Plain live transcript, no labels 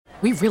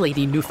We really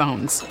need new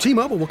phones.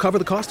 T-Mobile will cover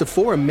the cost of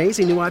 4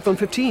 amazing new iPhone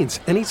 15s,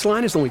 and each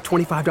line is only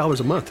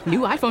 $25 a month. New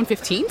iPhone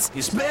 15s?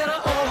 It's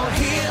better over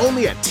here.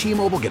 Only at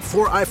T-Mobile, get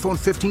 4 iPhone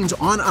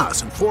 15s on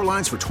us and 4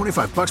 lines for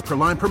 $25 per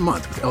line per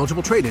month with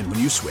eligible trade-in when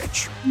you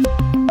switch.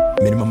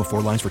 Minimum of 4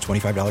 lines for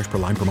 $25 per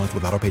line per month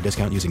with autopay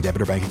discount using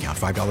debit or bank account.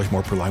 $5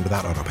 more per line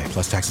without autopay,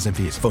 plus taxes and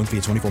fees. Phone fee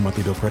at 24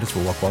 monthly bill credits for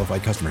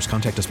well-qualified customers.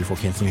 Contact us before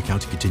canceling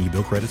account to continue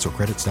bill credits or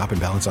credit stop and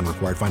balance on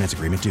required finance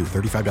agreement due.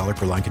 $35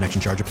 per line connection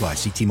charge applies.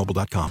 See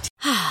T-Mobile.com.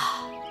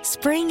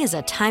 Spring is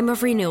a time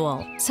of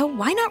renewal, so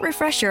why not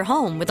refresh your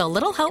home with a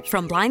little help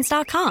from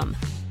Blinds.com?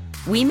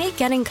 We make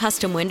getting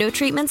custom window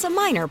treatments a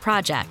minor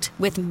project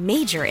with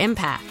major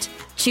impact.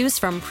 Choose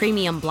from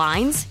premium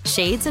blinds,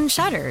 shades, and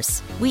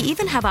shutters. We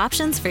even have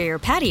options for your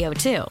patio,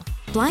 too.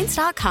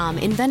 Blinds.com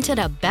invented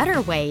a better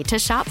way to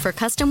shop for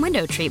custom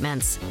window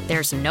treatments.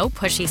 There's no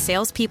pushy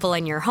salespeople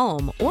in your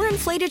home or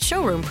inflated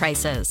showroom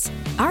prices.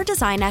 Our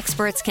design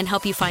experts can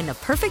help you find the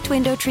perfect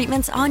window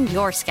treatments on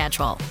your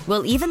schedule.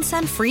 We'll even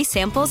send free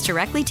samples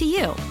directly to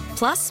you.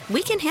 Plus,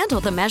 we can handle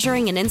the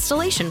measuring and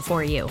installation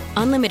for you.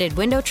 Unlimited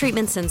window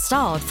treatments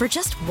installed for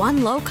just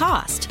one low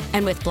cost.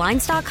 And with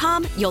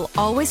Blinds.com, you'll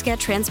always get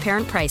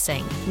transparent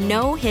pricing.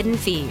 No hidden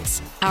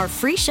fees. Our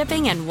free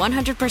shipping and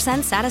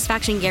 100%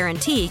 satisfaction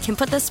guarantee can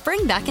put the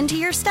spring back into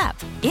your step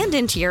and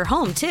into your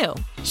home, too.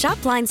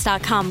 Shop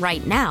Blinds.com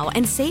right now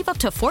and save up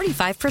to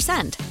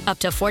 45%. Up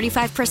to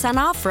 45%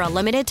 off for a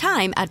limited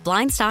time at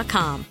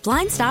Blinds.com.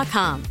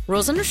 Blinds.com.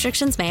 Rules and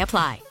restrictions may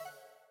apply.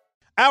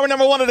 Hour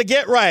number 1 of the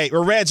Get Right.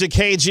 We're Reg and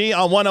KG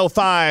on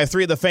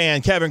 105.3 The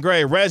Fan. Kevin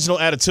Gray, Reginald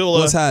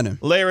Atatula. What's happening?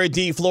 Larry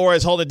D.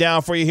 Flores, hold it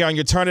down for you here on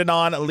your Turn It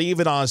On, Leave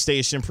It On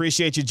station.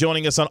 Appreciate you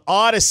joining us on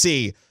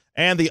Odyssey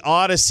and the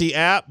Odyssey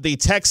app. The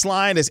text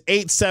line is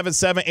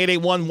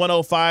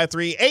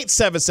 877-881-1053,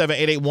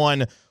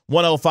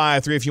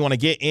 877-881-1053 if you want to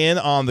get in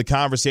on the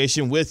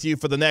conversation with you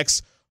for the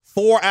next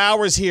 4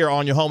 hours here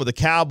on your home of the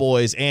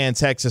Cowboys and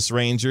Texas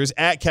Rangers.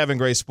 At Kevin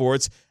Gray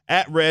Sports,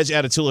 at Reg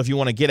Atatula if you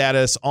want to get at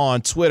us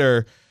on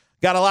Twitter.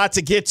 Got a lot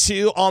to get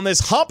to on this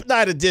Hump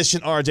Night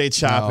edition, RJ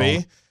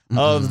Choppy,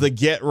 of the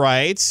Get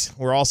Right.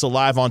 We're also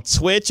live on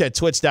Twitch at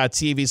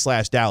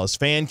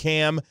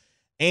twitch.tv/DallasFanCam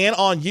and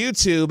on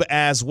YouTube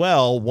as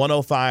well,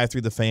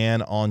 105.3 The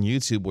Fan on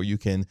YouTube, where you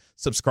can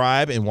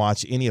subscribe and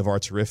watch any of our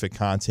terrific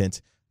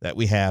content that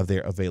we have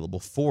there available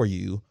for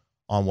you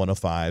on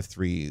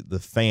 105.3 The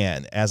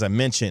Fan. As I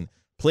mentioned,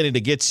 plenty to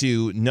get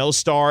to. No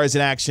Stars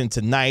in action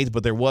tonight,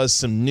 but there was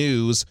some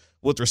news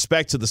with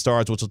respect to the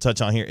Stars, which we'll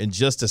touch on here in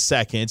just a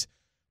second.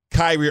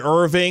 Kyrie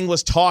Irving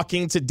was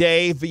talking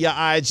today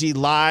via IG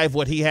Live,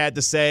 what he had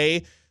to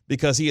say,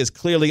 because he is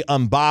clearly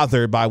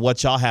unbothered by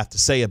what y'all have to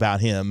say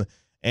about him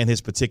and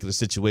his particular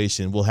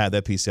situation. We'll have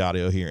that piece of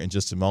audio here in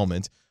just a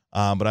moment.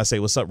 But I say,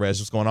 what's up, Reg?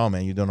 What's going on,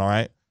 man? You doing all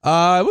right?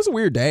 It was a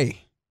weird day.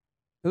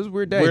 It was a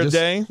weird day. Weird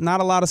day? Not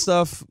a lot of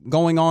stuff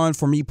going on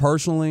for me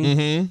personally.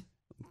 Mm-hmm.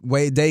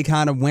 Day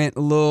kind of went a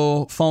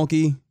little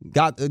funky.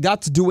 Got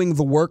to doing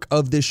the work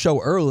of this show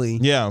early.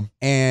 Yeah.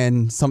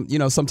 And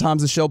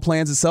sometimes the show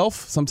plans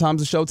itself.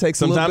 Sometimes the show takes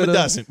a little bit of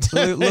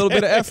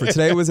effort.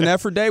 Today was an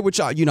effort day, which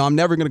I'm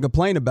never going to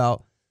complain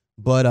about.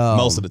 But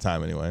most of the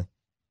time anyway.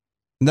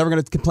 Never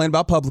going to complain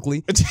about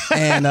publicly.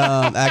 And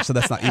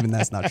actually,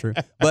 that's not true.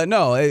 But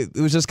no, it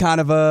was just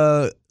kind of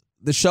the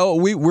show.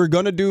 We're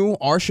going to do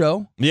our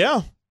show.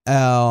 Yeah.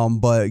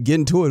 But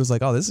getting to it was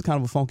like, oh, this is kind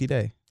of a funky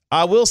day.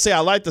 I will say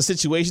I like the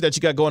situation that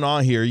you got going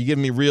on here. You give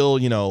me real,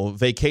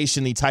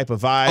 vacation-y type of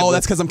vibe. Oh,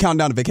 that's because I'm counting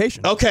down to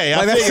vacation. Okay,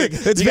 I figured.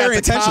 It's you very got the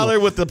intentional. collar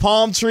with the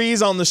palm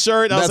trees on the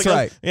shirt. That's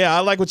right. Yeah,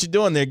 I like what you're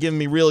doing there, giving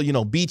me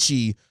real,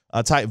 beachy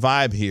type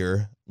vibe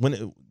here.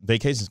 When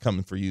vacation's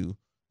coming for you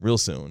real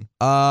soon?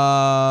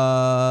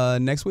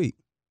 Next week.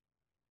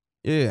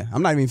 Yeah,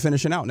 I'm not even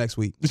finishing out next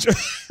week.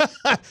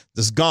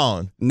 Just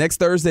gone. Next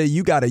Thursday,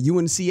 you got a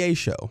UNCA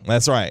show.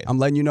 That's right. I'm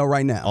letting you know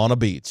right now. On a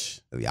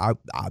beach.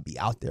 I'll be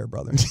out there,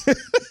 brother.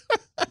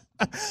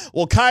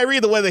 Well, Kyrie,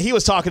 the way that he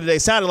was talking today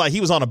sounded like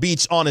he was on a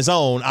beach on his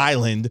own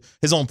island,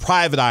 his own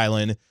private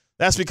island.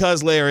 That's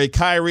because, Larry,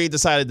 Kyrie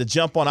decided to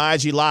jump on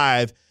IG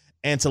Live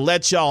and to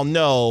let y'all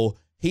know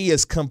he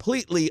is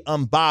completely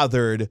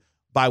unbothered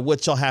by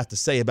what y'all have to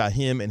say about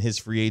him and his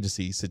free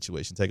agency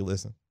situation. Take a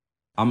listen.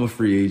 I'm a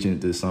free agent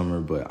this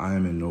summer, but I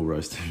am in no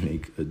rush to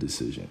make a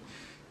decision.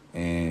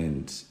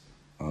 And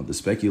the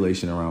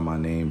speculation around my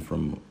name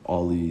from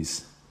all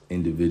these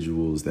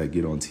individuals that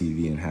get on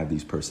TV and have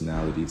these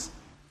personalities,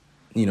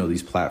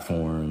 these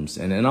platforms.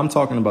 And I'm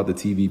talking about the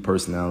TV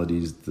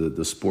personalities,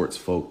 the sports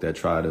folk that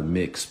try to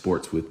mix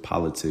sports with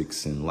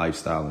politics and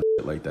lifestyle and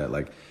shit like that.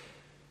 Like,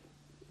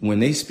 when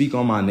they speak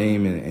on my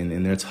name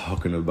and they're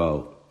talking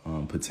about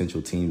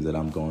potential teams that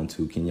I'm going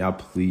to, can y'all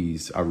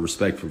please, I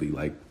respectfully,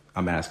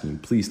 I'm asking you,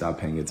 please stop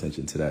paying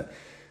attention to that.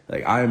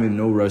 I am in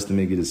no rush to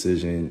make a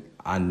decision.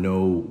 I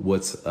know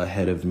what's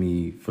ahead of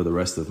me for the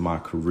rest of my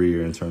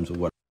career in terms of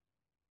what.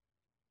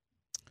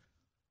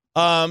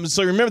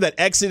 So remember that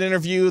exit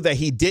interview that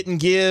he didn't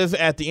give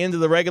at the end of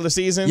the regular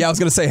season? Yeah, I was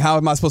going to say, how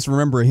am I supposed to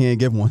remember it? He didn't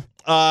give one.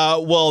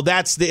 Well,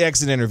 that's the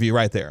exit interview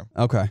right there.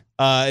 Okay.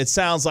 It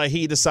sounds like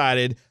he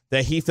decided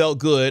that he felt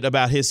good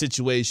about his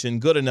situation,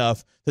 good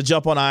enough to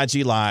jump on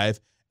IG Live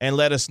and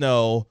let us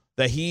know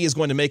that he is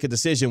going to make a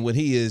decision when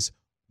he is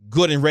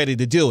good and ready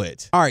to do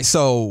it. All right,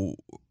 so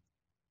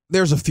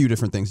there's a few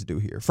different things to do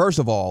here. First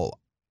of all,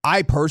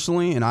 I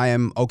personally, and I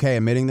am okay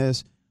admitting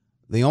this,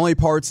 the only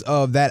parts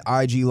of that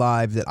IG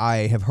Live that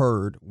I have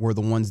heard were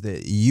the ones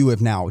that you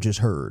have now just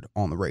heard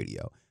on the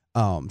radio.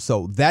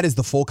 So that is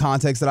the full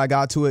context that I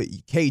got to it.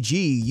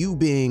 KG, you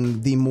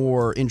being the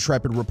more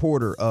intrepid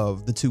reporter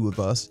of the two of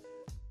us,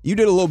 you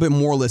did a little bit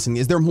more listening.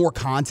 Is there more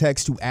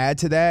context to add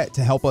to that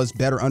to help us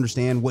better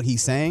understand what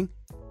he's saying?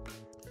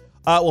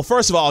 Well,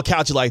 first of all, I'll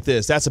couch it like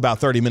this. That's about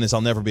 30 minutes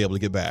I'll never be able to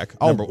get back.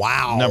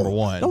 Wow. Number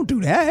one. Don't do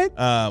that.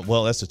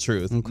 Well, that's the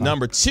truth. Okay.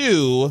 Number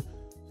two,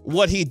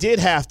 what he did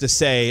have to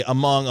say,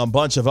 among a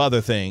bunch of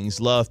other things,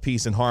 love,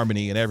 peace, and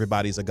harmony, and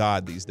everybody's a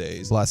god these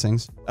days.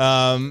 Blessings.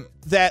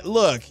 That,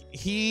 look,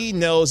 he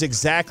knows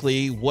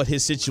exactly what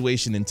his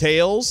situation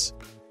entails,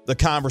 the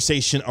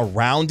conversation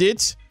around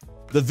it,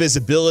 the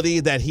visibility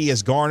that he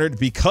has garnered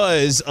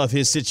because of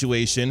his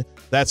situation.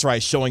 That's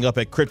right, showing up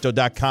at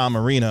Crypto.com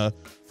Arena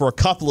for a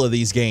couple of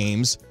these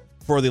games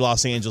for the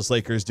Los Angeles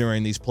Lakers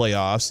during these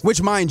playoffs.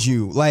 Which, mind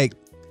you, like,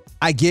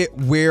 I get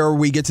where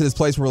we get to this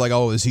place where we're like,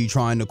 oh, is he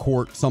trying to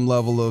court some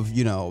level of,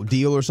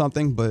 deal or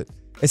something? But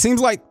it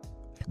seems like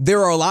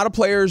there are a lot of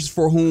players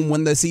for whom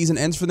when the season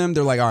ends for them,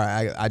 they're like, all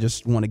right, I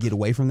just want to get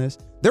away from this.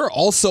 There are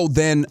also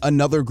then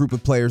another group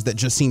of players that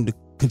just seem to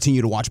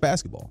continue to watch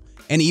basketball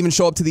and even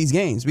show up to these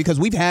games, because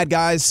we've had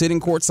guys sitting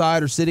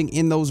courtside or sitting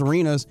in those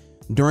arenas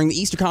during the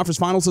Eastern Conference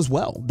Finals as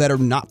well that are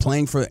not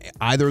playing for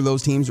either of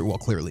those teams, or well,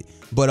 clearly,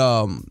 but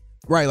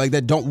right, like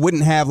that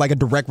wouldn't have like a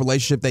direct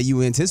relationship that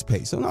you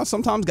anticipate. So no,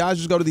 sometimes guys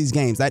just go to these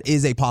games. That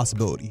is a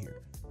possibility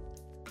here.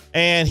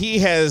 And he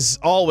has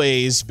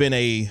always been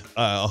a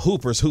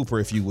hooper's hooper,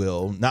 if you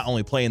will, not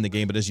only playing the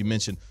game, but as you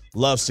mentioned,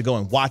 loves to go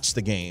and watch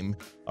the game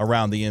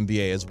around the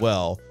NBA as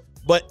well.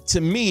 But to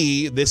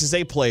me, this is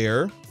a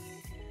player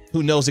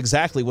who knows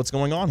exactly what's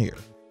going on here.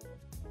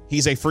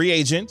 He's a free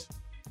agent.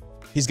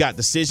 He's got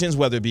decisions,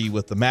 whether it be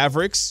with the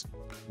Mavericks,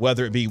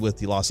 whether it be with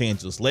the Los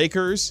Angeles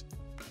Lakers.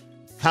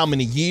 How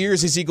many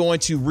years is he going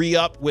to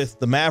re-up with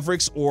the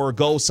Mavericks or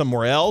go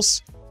somewhere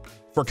else?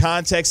 For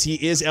context, he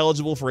is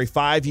eligible for a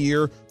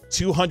 5-year,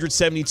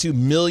 $272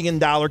 million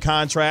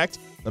contract.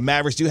 The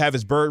Mavericks do have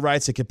his bird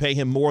rights that can pay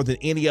him more than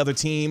any other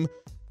team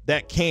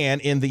that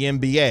can in the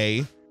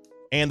NBA.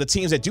 And the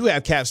teams that do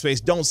have cap space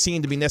don't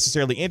seem to be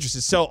necessarily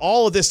interested. So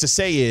all of this to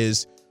say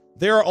is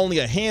there are only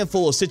a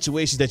handful of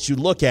situations that you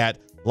look at,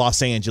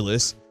 Los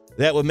Angeles,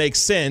 that would make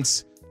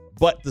sense,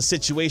 but the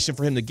situation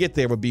for him to get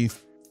there would be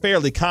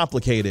fairly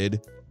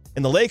complicated.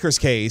 In the Lakers'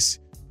 case,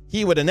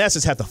 he would in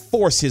essence have to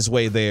force his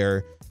way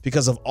there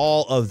because of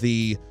all of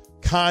the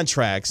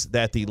contracts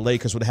that the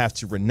Lakers would have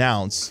to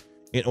renounce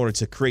in order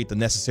to create the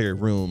necessary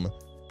room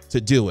to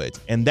do it.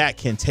 And that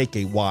can take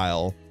a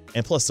while.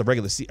 And plus the the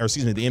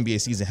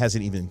NBA season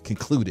hasn't even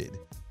concluded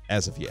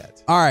as of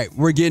yet. All right,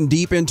 we're getting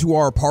deep into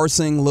our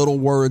parsing little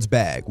words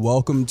bag.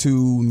 Welcome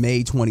to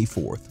May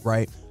 24th,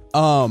 right?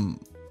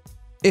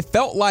 It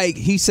felt like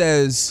he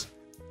says,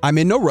 I'm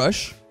in no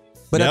rush,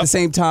 but at the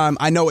same time,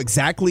 I know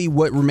exactly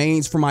what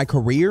remains for my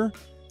career.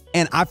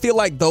 And I feel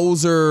like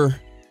those are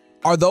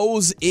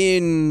those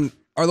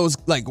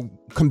like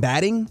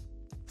combating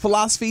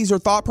philosophies or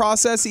thought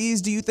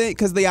processes, do you think?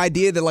 Because the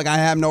idea that like I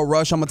have no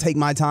rush, I'm going to take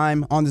my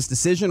time on this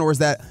decision, or is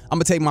that I'm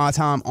going to take my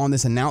time on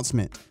this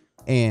announcement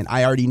and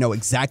I already know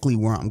exactly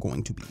where I'm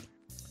going to be?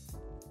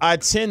 I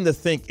tend to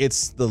think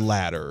it's the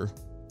latter,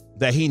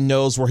 that he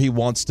knows where he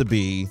wants to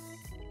be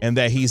and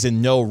that he's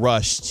in no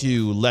rush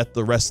to let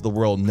the rest of the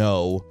world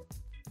know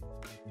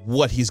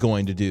what he's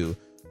going to do.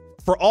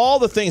 For all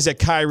the things that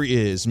Kyrie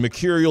is,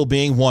 mercurial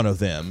being one of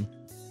them,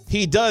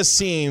 he does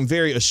seem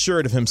very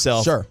assured of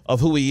himself, of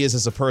who he is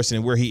as a person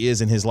and where he is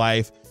in his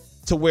life,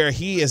 to where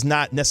he is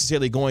not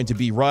necessarily going to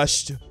be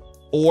rushed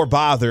or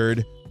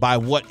bothered by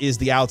what is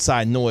the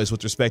outside noise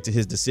with respect to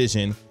his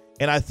decision.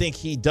 And I think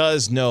he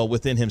does know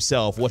within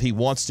himself what he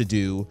wants to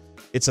do.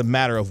 It's a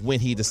matter of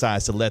when he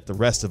decides to let the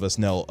rest of us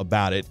know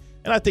about it.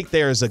 And I think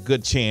there is a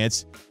good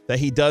chance that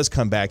he does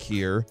come back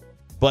here.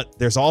 But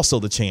there's also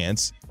the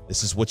chance,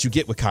 this is what you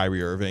get with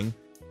Kyrie Irving,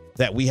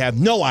 that we have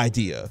no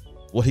idea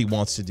what he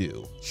wants to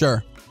do.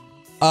 Sure.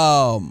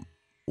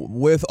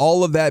 With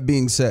all of that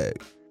being said,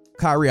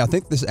 Kyrie, I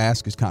think this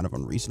ask is kind of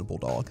unreasonable,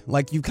 dog.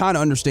 Like, you kind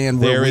of understand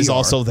where there is we are.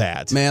 Also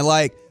that. Man,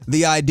 like,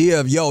 the idea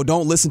of,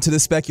 don't listen to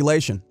this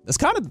speculation. It's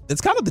kind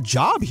of the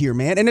job here,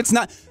 man. And it's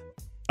not...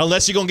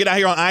 Unless you're going to get out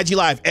here on IG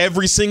Live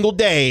every single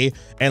day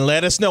and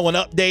let us know and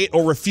update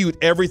or refute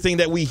everything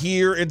that we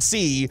hear and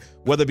see,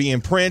 whether it be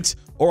in print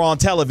or on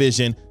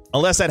television.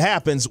 Unless that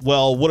happens,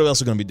 well, what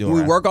else are we going to be doing?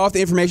 We work off the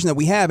information that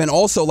we have. And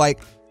also, like,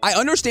 I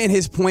understand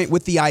his point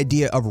with the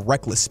idea of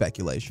reckless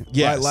speculation.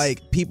 Yes. Right?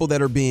 Like, people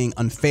that are being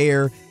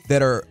unfair,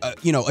 that are,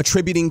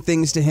 attributing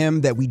things to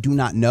him that we do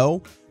not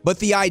know. But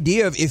the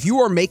idea of, if you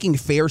are making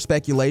fair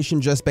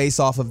speculation just based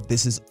off of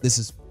this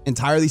is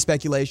entirely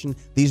speculation.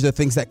 These are the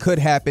things that could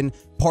happen,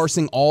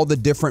 parsing all the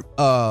different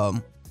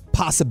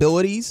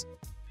possibilities.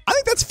 I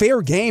think that's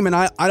fair game, and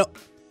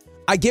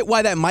I get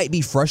why that might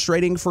be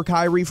frustrating for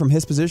Kyrie from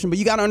his position, but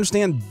you got to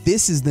understand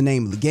this is the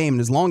name of the game,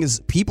 and as long as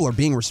people are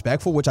being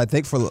respectful, which I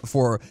think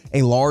for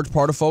a large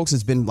part of folks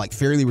has been like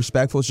fairly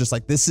respectful, it's just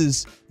like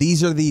these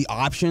are the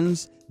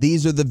options,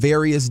 these are the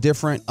various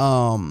different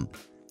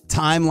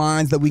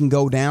timelines that we can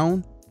go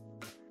down.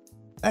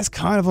 That's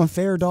kind of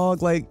unfair,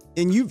 dog. Like,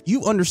 and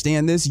you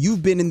understand this.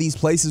 You've been in these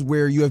places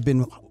where you have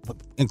been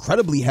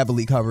incredibly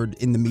heavily covered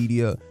in the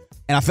media.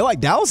 And I feel like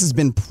Dallas has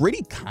been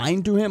pretty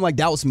kind to him. Like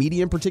Dallas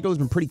media in particular has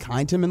been pretty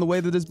kind to him in the way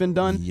that it's been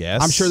done.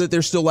 Yes. I'm sure that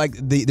there's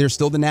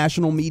still the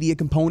national media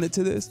component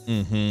to this.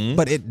 Mm-hmm.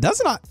 But it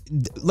does not.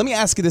 Let me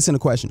ask you this in a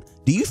question.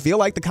 Do you feel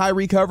like the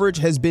Kyrie coverage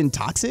has been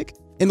toxic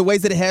in the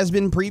ways that it has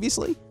been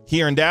previously?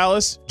 Here in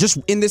Dallas? Just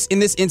in this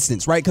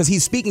instance, right? Because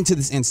he's speaking to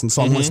this instance,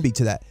 so I want to speak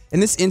to that. In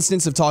this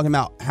instance of talking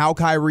about how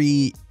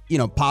Kyrie,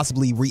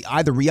 possibly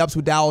either re-ups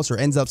with Dallas or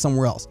ends up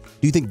somewhere else.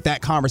 Do you think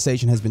that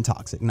conversation has been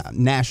toxic?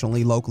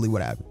 Nationally, locally,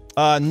 whatever?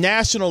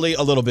 Nationally,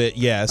 a little bit,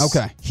 yes.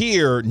 Okay.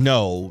 Here,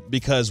 no,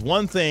 because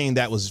one thing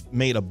that was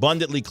made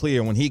abundantly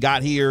clear when he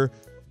got here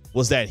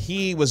was that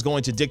he was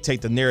going to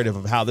dictate the narrative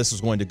of how this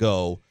was going to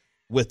go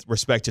with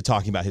respect to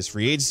talking about his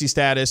free agency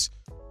status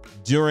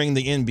during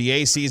the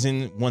NBA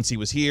season once he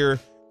was here,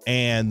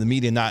 and the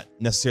media not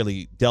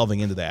necessarily delving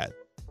into that.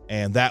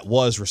 And that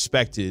was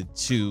respected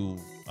to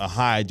a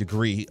high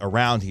degree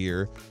around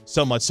here,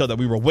 so much so that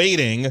we were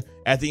waiting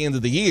at the end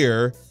of the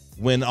year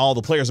when all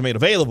the players are made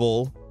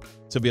available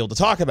to be able to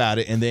talk about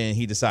it, and then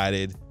he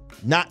decided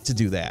not to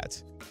do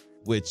that,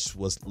 which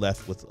was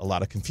left with a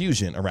lot of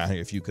confusion around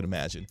here, if you could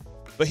imagine.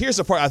 But here's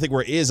the part I think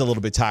where it is a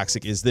little bit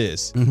toxic is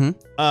this.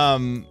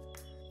 Mm-hmm.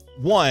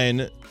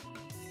 One,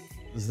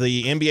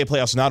 the NBA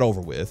playoffs are not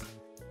over with.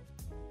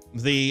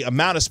 The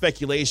amount of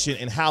speculation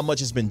and how much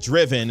has been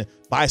driven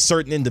by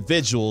certain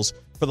individuals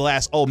for the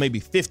last, maybe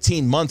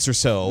 15 months or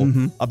so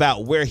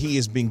about where he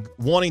has been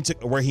wanting to,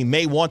 where he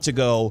may want to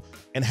go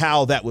and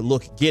how that would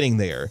look getting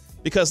there.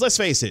 Because let's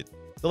face it,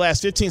 the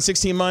last 15,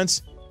 16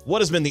 months,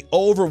 what has been the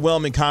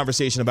overwhelming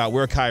conversation about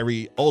where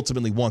Kyrie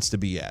ultimately wants to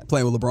be at?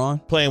 Playing with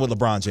LeBron? Playing with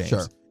LeBron James.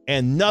 Sure.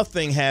 And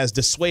nothing has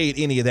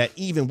dissuaded any of that,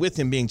 even with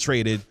him being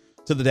traded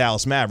to the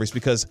Dallas Mavericks.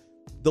 Because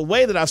the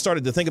way that I've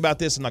started to think about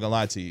this, I'm not going to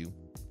lie to you,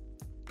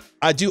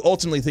 I do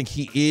ultimately think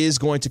he is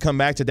going to come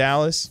back to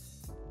Dallas.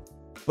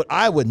 But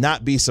I would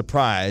not be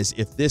surprised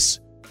if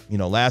this,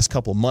 last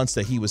couple months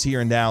that he was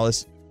here in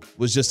Dallas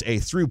was just a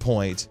through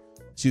point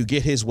to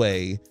get his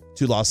way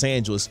to Los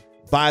Angeles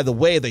by the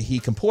way that he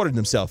comported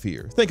himself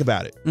here. Think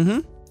about it. Mm-hmm.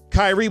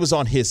 Kyrie was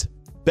on his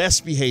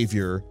best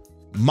behavior,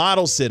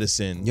 model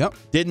citizen,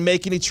 didn't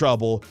make any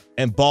trouble,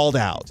 and balled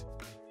out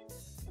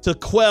to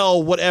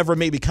quell whatever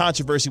maybe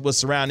controversy was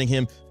surrounding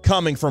him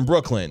coming from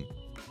Brooklyn,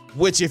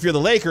 which if you're the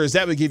Lakers,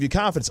 that would give you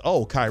confidence.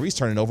 Oh, Kyrie's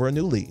turning over a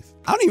new leaf.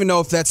 I don't even know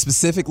if that's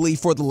specifically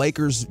for the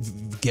Lakers'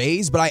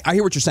 gaze, but I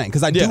hear what you're saying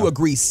because I do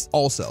agree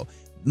also.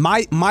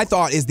 My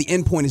thought is the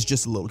end point is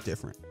just a little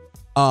different.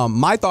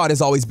 My thought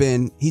has always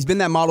been he's been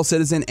that model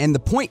citizen, and the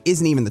point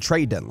isn't even the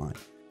trade deadline.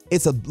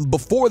 It's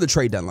before the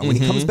trade deadline. When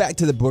he comes back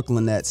to the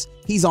Brooklyn Nets,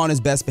 he's on his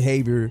best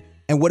behavior,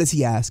 and what is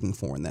he asking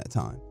for in that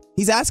time?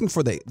 He's asking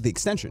for the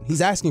extension.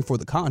 He's asking for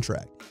the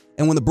contract.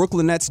 And when the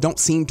Brooklyn Nets don't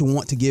seem to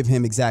want to give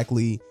him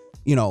exactly,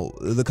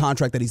 the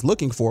contract that he's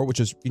looking for, which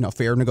is,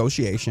 fair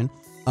negotiation,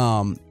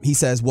 he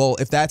says, well,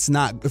 if we're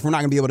not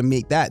going to be able to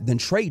make that, then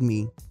trade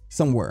me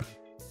somewhere.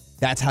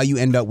 That's how you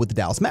end up with the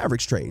Dallas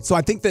Mavericks trade. So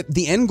I think that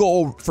the end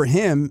goal for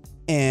him,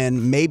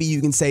 and maybe you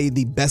can say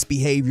the best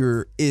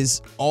behavior,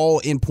 is all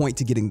in point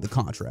to getting the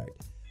contract.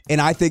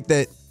 And I think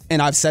that,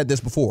 and I've said this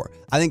before,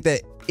 I think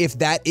that if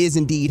that is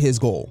indeed his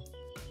goal,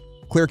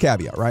 clear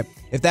caveat, right?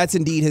 If that's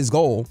indeed his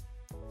goal,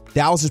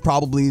 Dallas is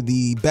probably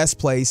the best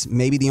place,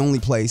 maybe the only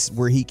place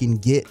where he can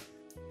get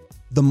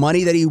the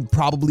money that he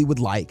probably would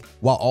like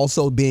while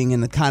also being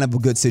in a kind of a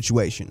good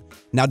situation.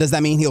 Now, does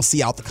that mean he'll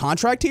see out the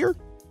contract here?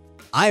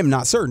 I am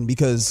not certain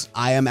because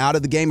I am out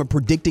of the game of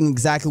predicting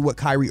exactly what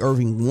Kyrie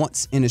Irving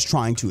wants and is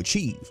trying to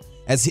achieve,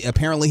 as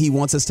apparently he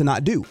wants us to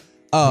not do.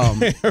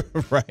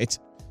 Right.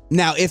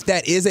 Now, if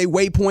that is a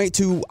waypoint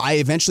to I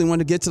eventually want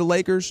to get to the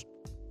Lakers,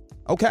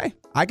 okay,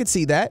 I could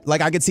see that.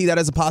 Like, I could see that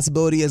as a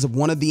possibility as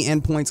one of the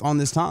endpoints on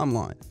this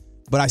timeline.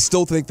 But I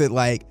still think that,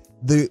 like,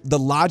 the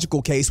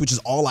logical case, which is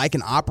all I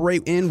can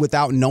operate in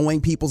without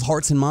knowing people's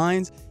hearts and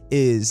minds,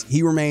 is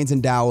he remains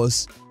in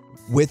Dallas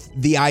with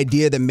the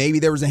idea that maybe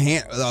there was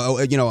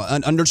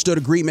an understood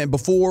agreement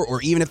before,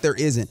 or even if there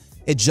isn't,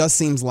 it just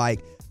seems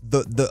like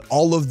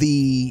all of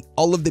the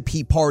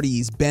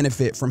parties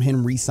benefit from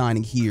him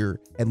re-signing here,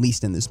 at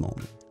least in this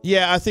moment.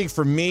 Yeah, I think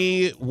for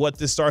me, what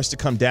this starts to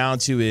come down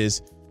to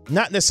is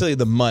not necessarily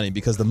the money,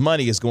 because the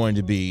money is going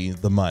to be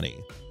the money.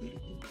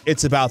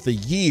 It's about the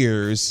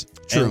years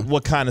and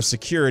what kind of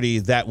security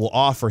that will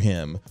offer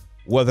him,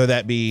 whether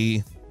that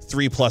be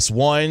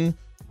 3+1,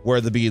 where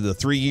there be the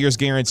 3 years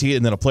guaranteed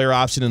and then a player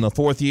option in the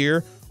fourth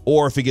year,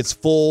 or if he gets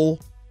 4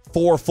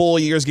 full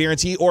years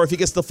guaranteed, or if he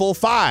gets the full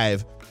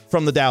 5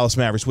 from the Dallas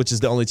Mavericks, which is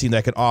the only team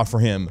that could offer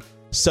him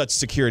such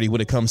security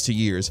when it comes to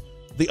years.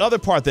 The other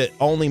part that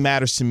only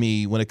matters to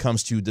me when it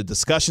comes to the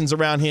discussions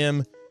around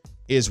him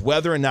is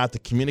whether or not the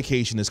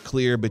communication is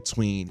clear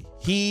between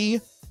he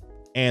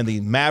and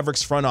the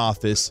Mavericks front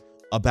office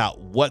about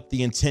what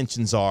the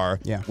intentions are,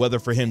 whether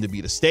for him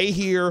to stay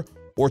here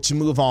or to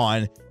move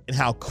on, and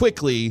how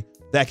quickly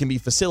that can be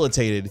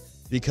facilitated,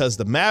 because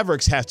the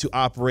Mavericks have to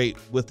operate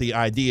with the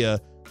idea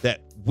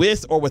that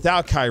with or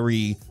without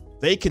Kyrie,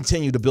 they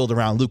continue to build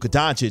around Luka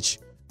Doncic,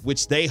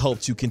 which they hope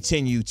to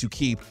continue to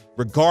keep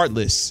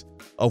regardless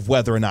of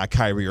whether or not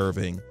Kyrie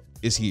Irving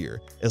is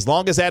here. As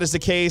long as that is the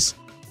case,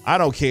 I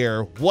don't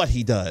care what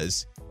he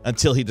does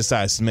until he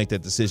decides to make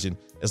that decision.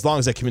 As long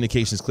as that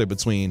communication is clear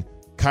between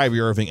Kyrie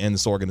Irving and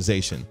this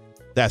organization,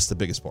 that's the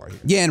biggest part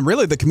here. Yeah, and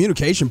really the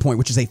communication point,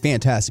 which is a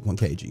fantastic one,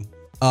 KG,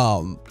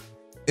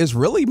 is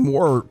really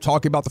more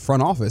talking about the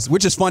front office,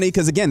 which is funny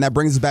because, again, that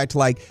brings us back to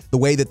like the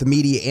way that the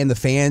media and the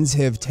fans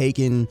have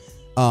taken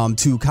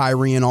to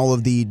Kyrie and all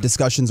of the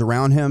discussions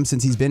around him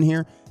since he's been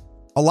here.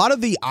 A lot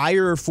of the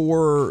ire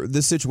for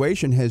this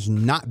situation has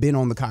not been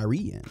on the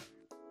Kyrie end.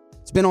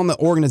 It's been on the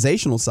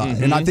organizational side.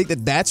 Mm-hmm. And I think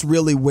that that's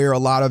really where a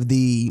lot of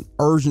the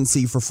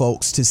urgency for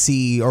folks to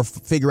see or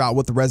figure out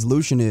what the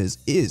resolution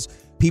is.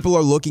 People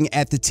are looking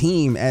at the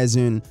team as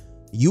in,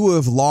 you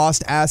have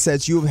lost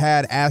assets. You have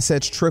had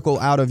assets trickle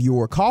out of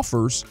your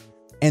coffers.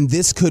 And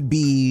this could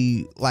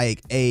be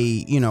like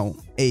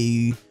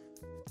a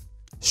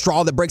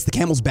straw that breaks the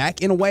camel's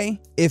back in a way.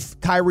 If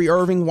Kyrie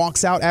Irving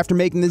walks out after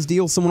making this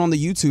deal, someone on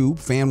the YouTube,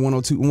 fan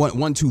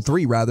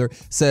 123 rather,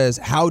 says,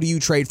 how do you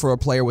trade for a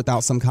player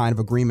without some kind of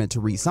agreement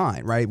to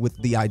re-sign, right?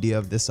 With the idea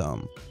of this,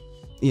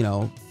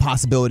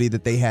 possibility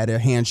that they had a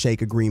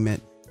handshake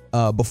agreement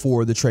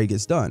before the trade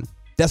gets done.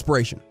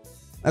 Desperation.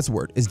 That's the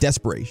word, is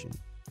desperation.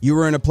 You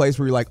were in a place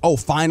where you're like, oh,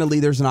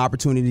 finally there's an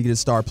opportunity to get a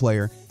star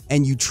player,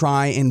 and you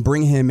try and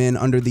bring him in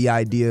under the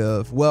idea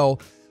of, well,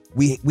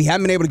 we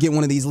haven't been able to get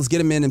one of these. Let's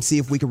get him in and see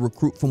if we can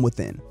recruit from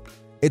within.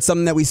 It's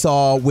something that we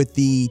saw with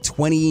the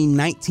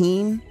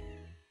 2019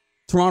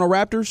 Toronto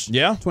Raptors.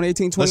 Yeah.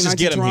 2018, 2019 Let's just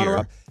get Toronto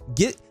him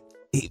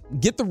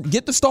here.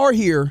 Get the star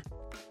here,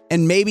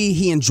 and maybe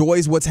he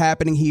enjoys what's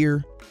happening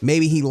here.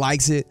 Maybe he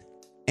likes it,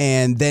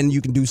 and then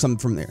you can do something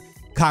from there.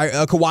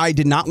 Kawhi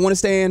did not want to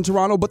stay in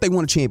Toronto, but they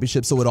won a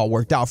championship, so it all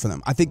worked out for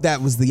them. I think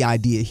that was the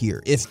idea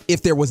here,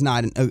 if there was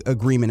not an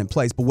agreement in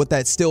place. But what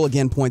that still,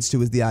 again, points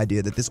to is the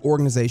idea that this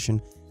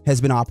organization has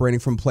been operating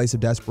from a place of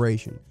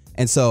desperation.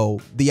 And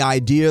so the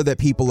idea that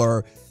people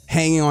are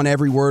hanging on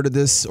every word of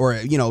this or,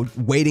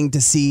 waiting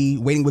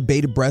with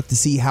bated breath to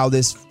see how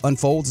this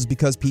unfolds is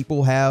because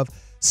people have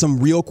some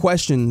real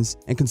questions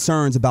and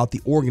concerns about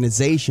the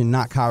organization,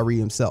 not Kyrie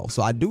himself.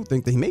 So I do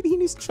think that maybe he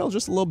needs to chill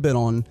just a little bit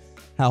on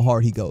how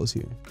hard he goes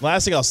here.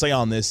 Last thing I'll say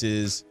on this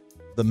is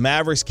the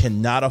Mavericks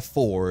cannot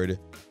afford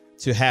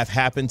to have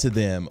happen to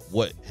them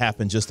what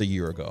happened just a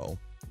year ago,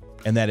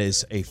 and that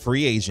is a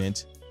free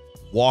agent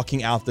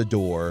walking out the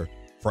door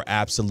for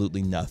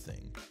absolutely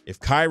nothing. If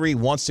Kyrie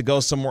wants to go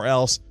somewhere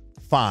else,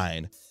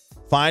 fine.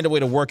 Find a way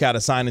to work out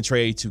a sign and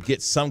trade to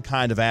get some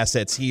kind of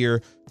assets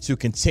here to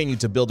continue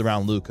to build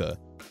around Luka.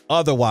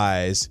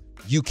 Otherwise,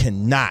 you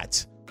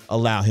cannot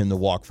allow him to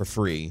walk for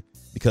free,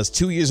 because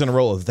 2 years in a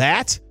row of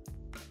that,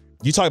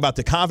 you talk about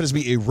the confidence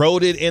being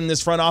eroded in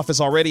this front office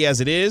already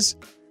as it is,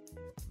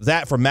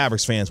 that for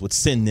Mavericks fans would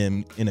send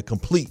them in a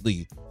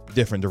completely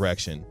different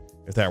direction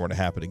if that were to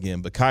happen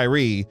again. But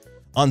Kyrie,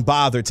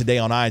 unbothered today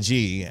on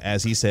IG,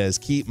 as he says,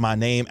 keep my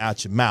name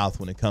out your mouth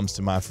when it comes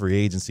to my free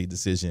agency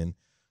decision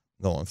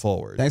going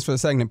forward. Thanks for the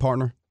segment,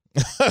 partner.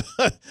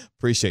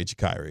 Appreciate you,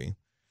 Kyrie.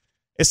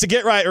 It's to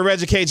Get Right with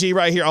Reggie KG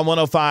right here on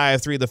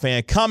 105.3 The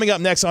Fan. Coming up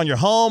next on your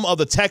home of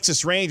the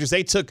Texas Rangers,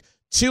 they took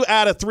 2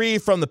 out of 3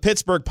 from the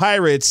Pittsburgh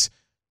Pirates.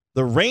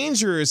 The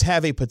Rangers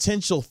have a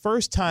potential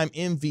first-time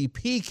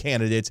MVP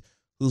candidate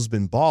who's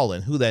been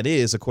balling. Who that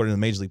is, according to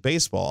Major League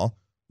Baseball,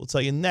 we'll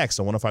tell you next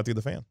on 105.3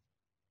 The Fan.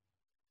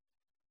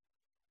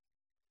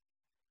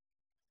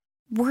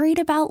 Worried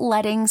about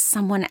letting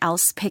someone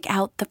else pick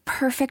out the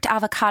perfect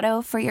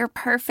avocado for your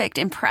perfect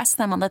impress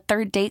them on the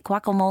third date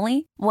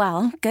guacamole?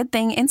 Well, good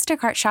thing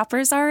Instacart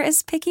shoppers are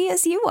as picky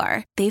as you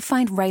are. They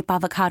find ripe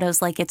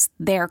avocados like it's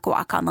their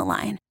guac on the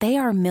line. They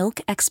are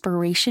milk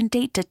expiration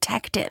date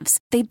detectives.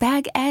 They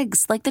bag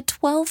eggs like the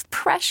 12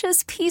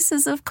 precious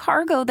pieces of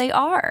cargo they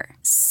are.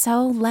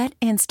 So let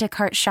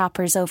Instacart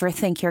shoppers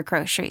overthink your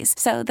groceries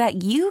so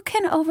that you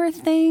can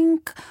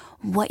overthink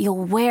what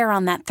you'll wear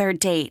on that third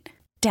date.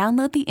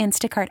 Download the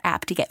Instacart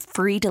app to get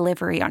free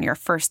delivery on your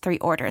first 3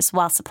 orders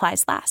while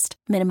supplies last.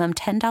 Minimum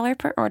 $10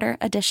 per order.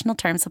 Additional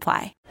terms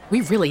apply.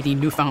 We really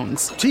need new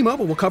phones.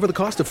 T-Mobile will cover the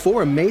cost of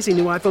 4 amazing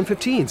new iPhone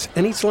 15s,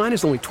 and each line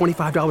is only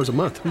 $25 a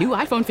month. New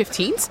iPhone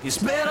 15s? It's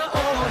better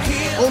over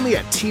here. Only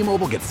at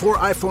T-Mobile, get 4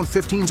 iPhone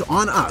 15s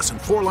on us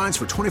and 4 lines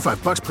for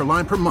 $25 per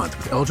line per month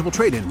with eligible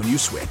trade-in when you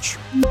switch.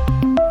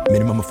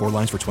 Minimum of 4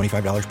 lines for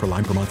 $25 per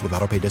line per month with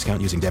autopay discount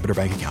using debit or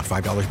bank account.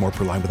 $5 more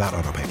per line without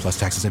autopay, plus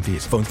taxes and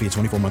fees. Phone fee at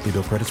 24 monthly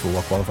bill credits for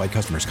well qualified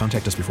customers.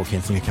 Contact us before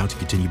canceling account to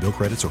continue bill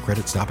credits or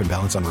credit stop and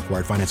balance on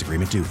required finance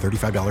agreement due.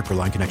 $35 per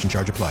line connection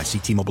charge applies. See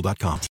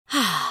T-Mobile.com.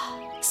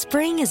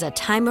 Spring is a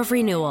time of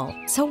renewal,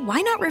 so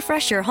why not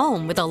refresh your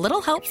home with a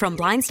little help from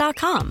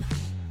Blinds.com?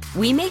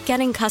 We make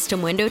getting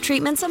custom window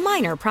treatments a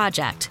minor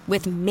project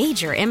with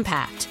major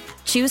impact.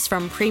 Choose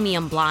from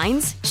premium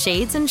blinds,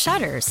 shades, and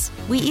shutters.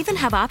 We even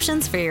have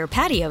options for your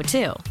patio,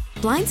 too.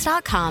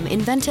 Blinds.com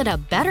invented a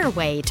better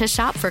way to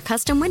shop for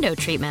custom window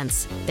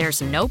treatments.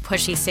 There's no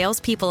pushy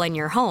salespeople in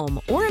your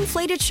home or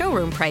inflated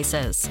showroom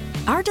prices.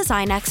 Our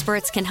design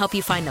experts can help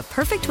you find the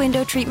perfect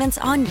window treatments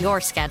on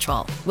your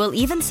schedule. We'll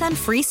even send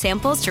free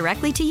samples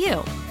directly to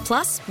you.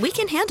 Plus, we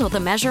can handle the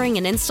measuring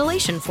and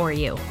installation for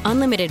you.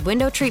 Unlimited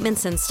window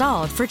treatments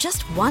installed for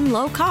just one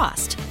low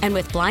cost. And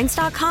with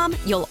Blinds.com,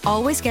 you'll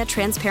always get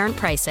transparent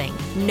pricing.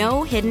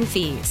 No hidden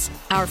fees.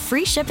 Our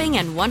free shipping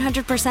and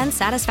 100%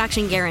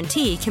 satisfaction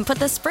guarantee can put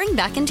the spring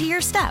back into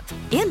your step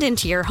and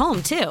into your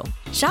home, too.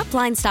 Shop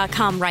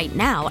Blinds.com right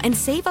now and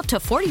save up to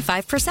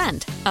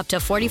 45%. Up to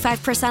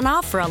 45%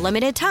 off for a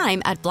limited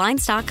time at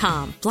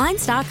Blinds.com.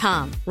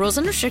 Blinds.com. Rules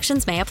and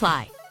restrictions may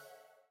apply.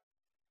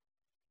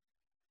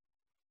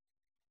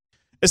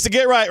 It's the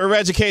Get Right with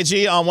Reggie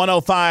KG on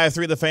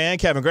 105.3 The Fan.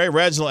 Kevin Gray,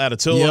 Reginald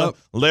Atatula,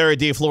 Larry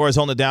D. Flores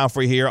holding it down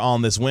for you here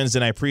on this Wednesday.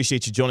 And I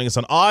appreciate you joining us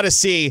on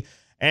Odyssey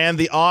and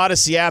the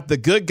Odyssey app. The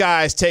good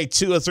guys take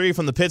 2 of 3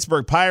 from the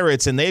Pittsburgh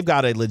Pirates, and they've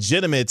got a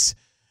legitimate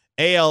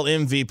AL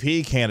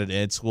MVP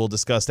candidate. We'll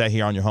discuss that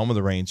here on your home of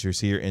the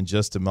Rangers here in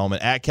just a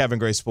moment. At Kevin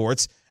Gray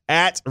Sports,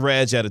 at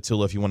Reg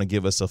Atatula, if you want to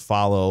give us a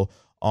follow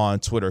on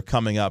Twitter.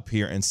 Coming up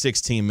here in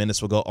 16 minutes,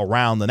 we'll go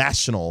around the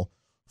National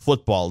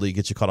Football League,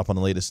 get you caught up on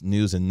the latest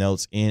news and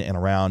notes in and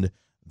around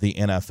the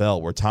NFL,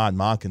 where Todd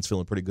Monken's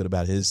feeling pretty good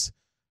about his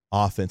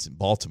offense in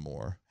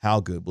Baltimore. How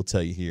good, we'll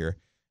tell you here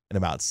in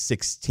about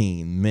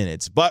 16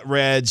 minutes. But,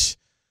 Reg,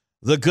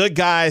 the good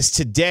guys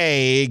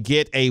today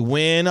get a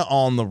win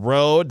on the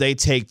road. They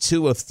take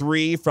 2 of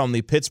 3 from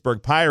the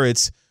Pittsburgh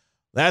Pirates.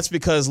 That's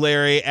because,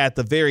 Larry, at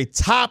the very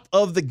top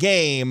of the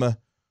game,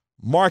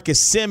 Marcus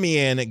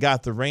Semien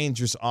got the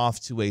Rangers off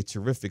to a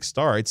terrific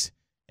start,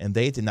 and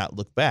they did not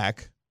look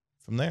back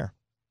from there.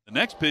 The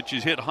next pitch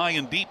is hit high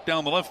and deep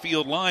down the left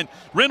field line.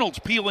 Reynolds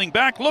peeling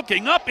back,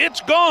 looking up,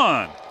 it's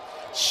gone.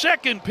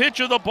 Second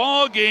pitch of the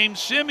ball game,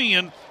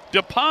 Semien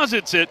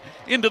deposits it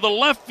into the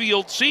left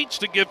field seats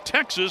to give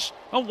Texas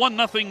a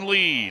 1-0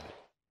 lead.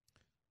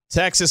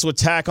 Texas would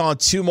tack on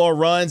 2 more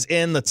runs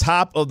in the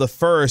top of the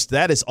first.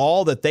 That is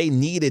all that they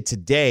needed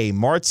today.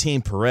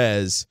 Martin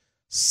Perez,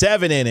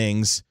 7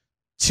 innings,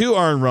 2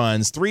 earned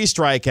runs, 3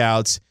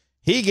 strikeouts.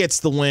 He gets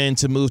the win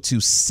to move to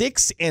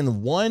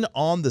 6-1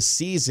 on the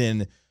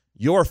season.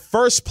 Your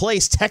first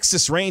place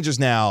Texas Rangers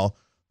now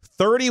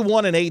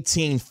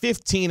 31-18,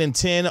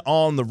 15-10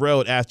 on the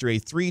road after a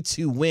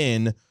 3-2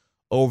 win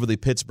over the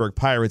Pittsburgh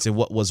Pirates in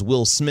what was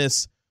Will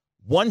Smith's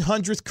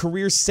 100th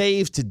career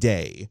save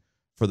today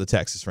for the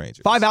Texas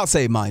Rangers. 5-out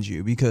save, mind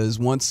you, because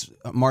once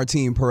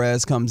Martin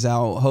Perez comes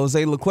out,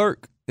 Jose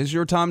Leclerc, it's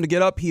your time to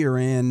get up here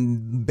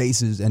and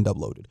bases end up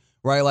loaded,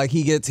 right? Like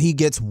he gets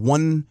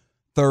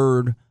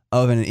 1/3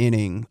 of an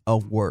inning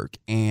of work,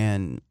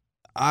 and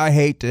I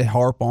hate to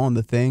harp on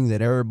the thing that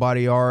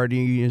everybody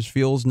already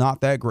feels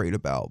not that great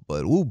about,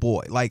 but oh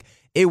boy, like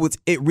it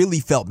really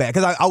felt bad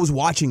because I was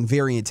watching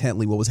very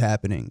intently what was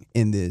happening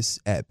in this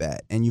at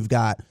bat, and you've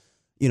got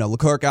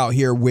Leclerc out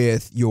here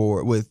with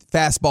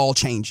fastball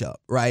changeup,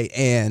 right,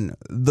 and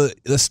the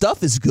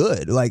stuff is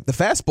good, like the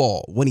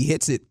fastball when he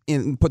hits it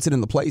and puts it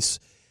in the place,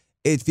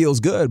 it feels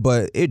good,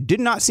 but it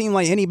did not seem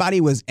like anybody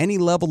was any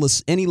level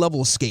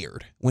of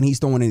scared when he's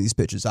throwing any of these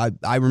pitches.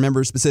 I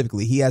remember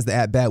specifically he has the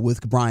at bat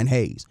with Brian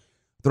Hayes,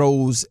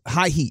 throws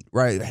high heat,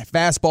 right,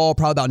 fastball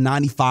probably about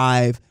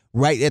 95,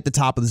 right at the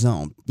top of the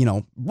zone,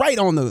 right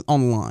on the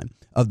line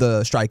of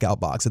the strikeout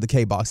box, of the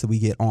K box that we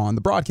get on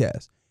the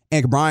broadcast,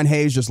 and Brian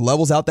Hayes just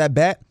levels out that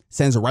bat,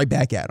 sends it right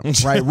back at him,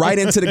 right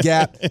into the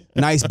gap,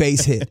 nice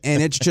base hit,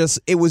 and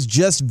it was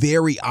just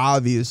very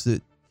obvious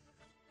that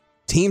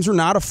teams are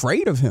not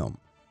afraid of him.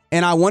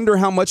 And I wonder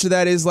how much of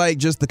that is like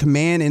just the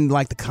command and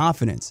like the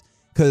confidence,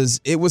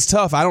 because it was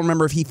tough. I don't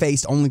remember if he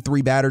faced only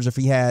 3 batters, if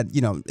he had,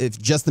 if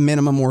just the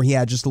minimum or he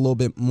had just a little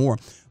bit more.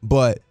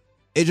 But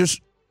it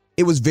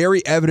was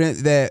very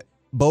evident that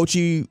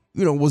Bochy,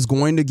 was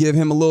going to give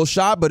him a little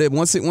shot. But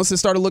once it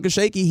started looking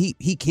shaky,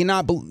 he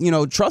cannot,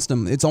 trust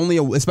him. It's only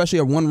especially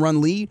a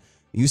 1-run lead.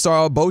 You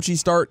saw Bochy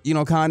start,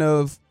 kind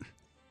of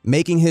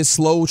making his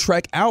slow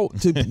trek out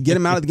to get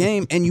him out of the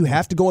game, and you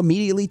have to go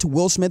immediately to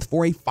Will Smith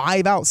for a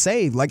 5-out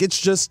save. Like,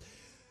 it's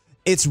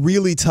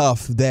really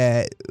tough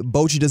that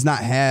Bochy does not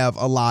have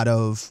a lot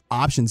of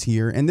options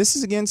here, and this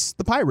is against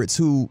the Pirates,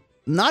 who,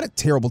 not a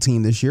terrible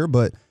team this year,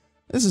 but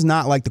this is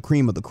not like the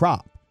cream of the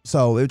crop.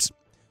 So it's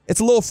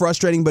a little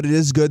frustrating, but it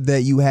is good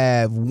that you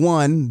have,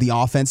 one, the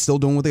offense still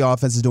doing what the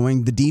offense is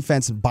doing, the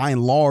defense, by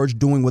and large,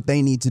 doing what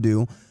they need to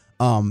do.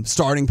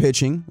 starting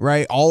pitching,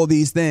 right? All of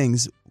these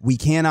things, we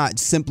cannot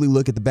simply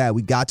look at the bad.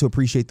 We've got to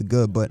appreciate the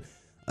good, but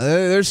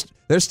there's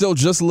still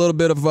just a little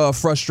bit of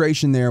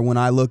frustration there when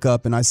I look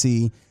up and I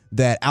see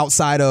that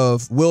outside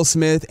of Will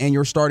Smith and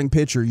your starting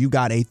pitcher, you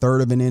got a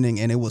third of an inning,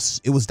 and it was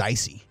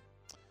dicey.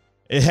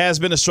 It has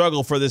been a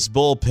struggle for this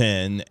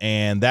bullpen,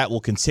 and that will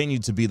continue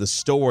to be the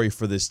story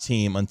for this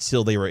team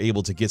until they were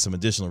able to get some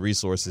additional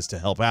resources to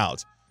help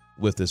out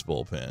with this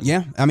bullpen.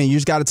 Yeah, I mean, you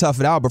just got to tough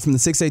it out. But from the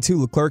 6'8",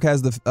 Leclerc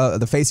has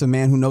the face of a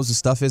man who knows his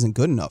stuff isn't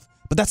good enough.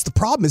 But that's the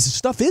problem, is his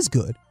stuff is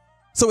good.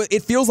 So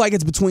it feels like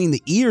it's between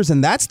the ears,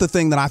 and that's the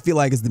thing that I feel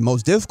like is the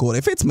most difficult.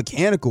 If it's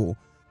mechanical,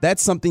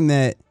 that's something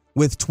that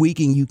with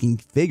tweaking you can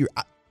figure.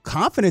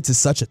 Confidence is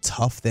such a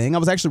tough thing. I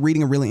was actually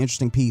reading a really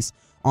interesting piece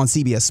on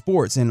CBS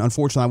Sports, and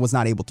unfortunately I was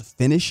not able to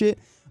finish it,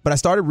 but I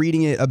started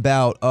reading it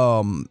about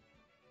how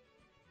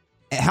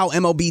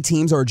MLB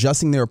teams are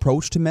adjusting their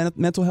approach to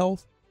mental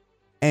health,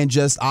 and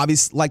just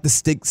obvious like the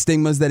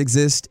stigmas that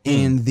exist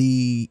in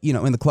the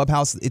in the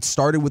clubhouse. It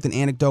started with an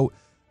anecdote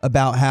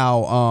about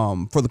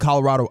how for the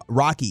Colorado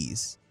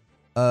Rockies,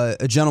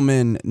 a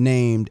gentleman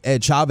named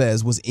Ed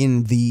Chavez was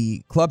in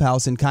the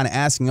clubhouse and kind of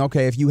asking,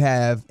 okay, if you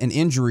have an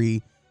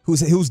injury,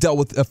 who's dealt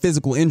with a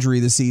physical injury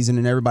this season,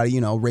 and everybody,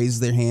 raises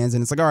their hands,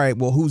 and it's like, all right,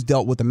 well, who's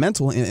dealt with a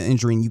mental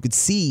injury? And you could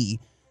see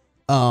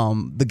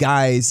the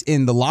guys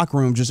in the locker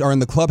room or in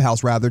the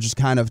clubhouse rather, just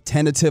kind of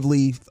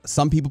tentatively,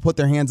 some people put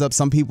their hands up,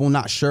 some people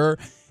not sure.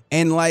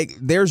 And like,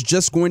 there's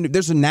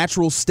a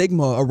natural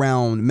stigma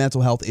around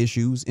mental health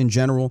issues in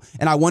general.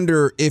 And I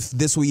wonder if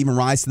this will even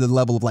rise to the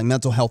level of like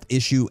mental health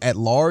issue at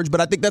large.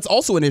 But I think that's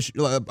also an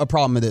issue. A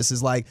problem of this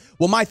is like,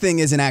 well, my thing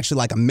isn't actually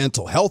like a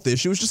mental health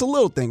issue. It's just a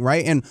little thing,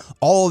 right? And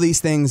all of these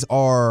things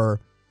are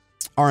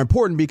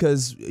important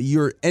because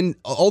and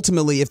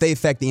ultimately if they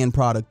affect the end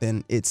product,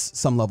 then it's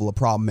some level of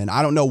problem. And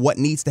I don't know what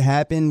needs to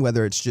happen,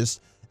 whether it's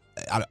just,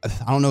 I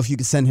don't know if you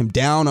can send him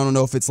down. I don't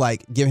know if it's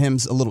like give him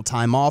a little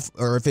time off,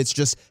 or if it's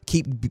just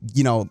keep,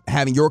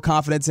 having your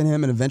confidence in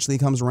him and eventually he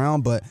comes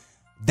around. But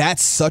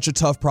that's such a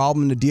tough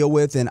problem to deal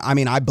with. And I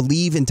mean, I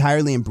believe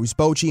entirely in Bruce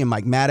Bochy and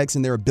Mike Maddox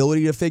and their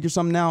ability to figure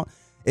something out.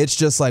 It's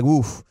just like,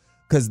 oof,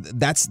 because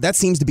that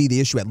seems to be the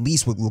issue, at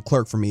least with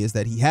Leclerc for me, is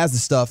that he has the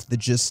stuff that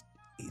just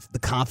the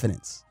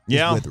confidence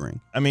is withering.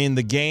 I mean,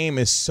 the game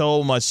is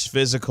so much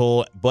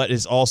physical, but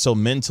it's also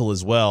mental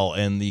as well.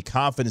 And the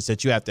confidence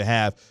that you have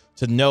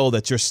to know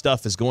that your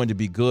stuff is going to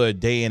be good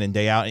day in and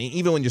day out. And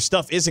even when your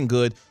stuff isn't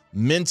good,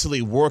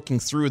 mentally working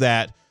through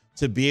that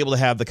to be able to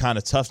have the kind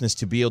of toughness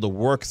to be able to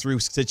work through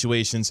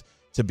situations,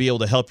 to be able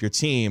to help your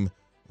team.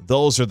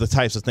 Those are the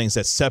types of things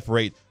that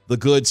separate the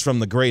goods from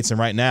the greats. And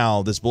right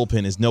now, this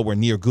bullpen is nowhere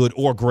near good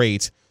or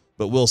great.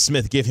 But Will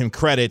Smith, give him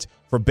credit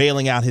for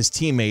bailing out his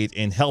teammate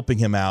and helping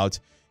him out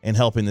and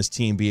helping this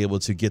team be able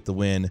to get the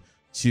win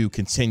to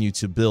continue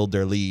to build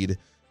their lead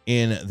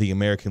in the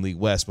American League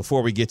West.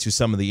 Before we get to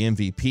some of the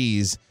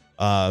MVPs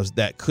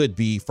that could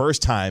be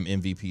first-time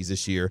MVPs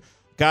this year,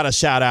 got to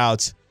shout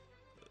out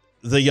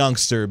the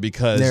youngster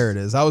because... There it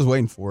is. I was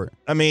waiting for it.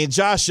 I mean,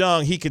 Josh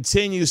Young, he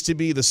continues to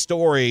be the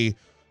story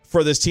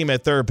for this team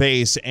at third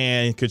base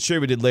and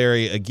contributed,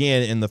 Larry,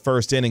 again in the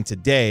first inning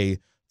today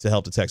to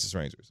help the Texas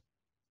Rangers.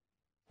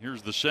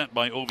 Here's the set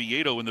by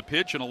Oviedo in the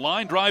pitch, and a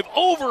line drive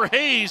over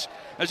Hayes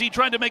as he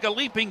tried to make a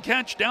leaping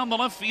catch down the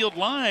left field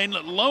line.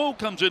 Lowe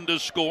comes in to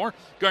score.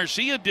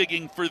 Garcia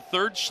digging for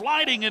third,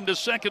 sliding into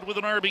second with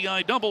an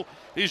RBI double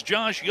is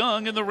Josh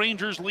Young, and the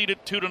Rangers lead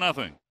it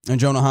 2-0. And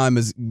Jonah Heim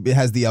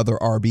has the other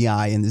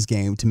RBI in this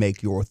game to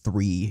make your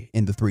 3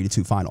 in the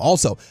 3-2 final.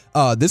 Also,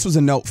 this was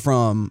a note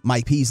from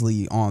Mike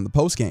Peasley on the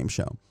postgame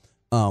show.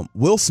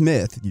 Will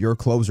Smith, your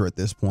closer at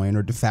this point,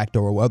 or de facto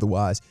or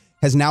otherwise,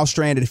 has now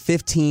stranded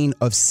 15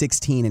 of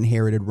 16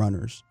 inherited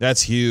runners.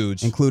 That's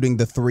huge. Including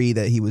the 3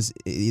 that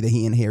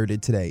he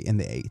inherited today in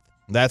the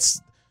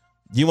 8th.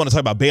 You want to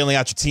talk about bailing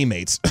out your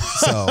teammates.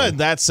 So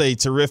that's a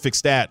terrific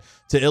stat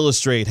to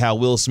illustrate how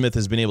Will Smith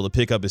has been able to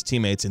pick up his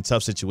teammates in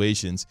tough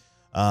situations.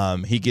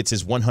 He gets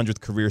his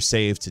 100th career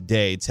save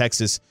today.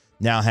 Texas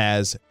now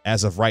has,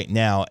 as of right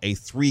now, a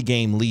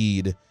 3-game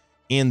lead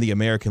in the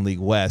American League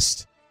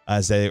West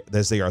as they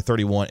are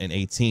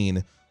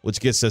 31-18. Which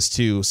gets us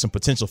to some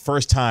potential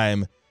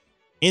first-time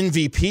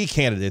MVP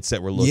candidates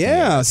that we're looking at.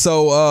 Yeah,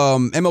 so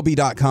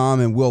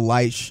MLB.com and Will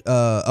Leitch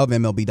of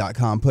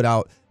MLB.com put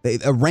out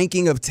a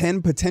ranking of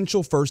 10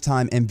 potential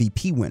first-time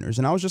MVP winners.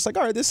 And I was just like,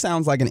 all right, this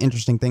sounds like an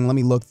interesting thing. Let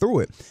me look through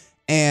it.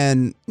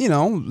 And,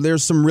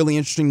 there's some really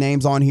interesting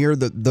names on here.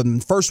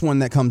 The first one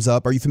that comes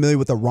up, are you familiar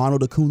with the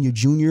Ronald Acuna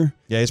Jr.?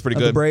 Yeah, he's pretty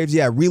good. The Braves?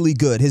 Yeah, really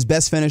good. His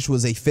best finish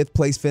was a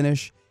 5th-place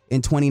finish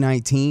in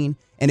 2019.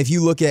 And if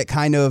you look at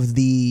kind of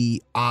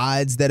the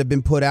odds that have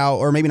been put out,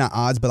 or maybe not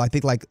odds, but I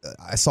think like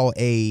I saw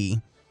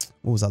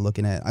what was I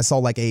looking at? I saw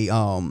like a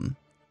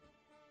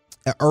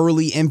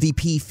early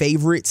MVP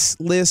favorites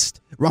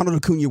list. Ronald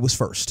Acuna was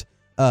first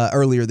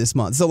earlier this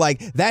month. So like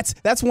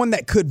that's one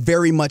that could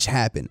very much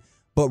happen.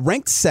 But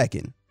ranked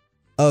second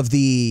of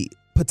the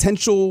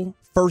potential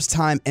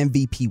first-time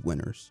MVP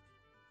winners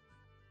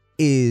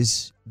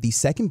is the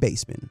second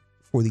baseman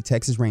for the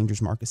Texas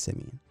Rangers, Marcus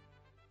Semien.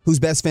 whose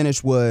best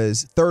finish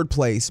was third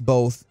place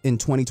both in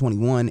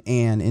 2021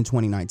 and in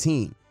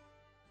 2019.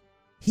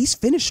 He's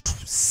finished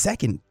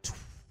third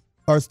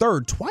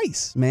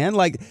twice, man.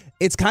 Like,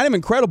 it's kind of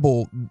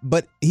incredible,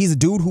 but he's a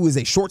dude who is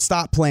a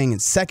shortstop playing in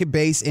second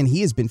base, and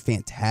he has been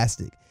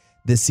fantastic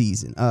this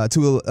season.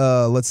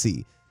 Let's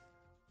see.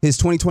 His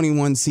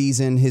 2021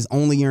 season, his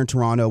only year in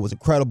Toronto, was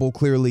incredible,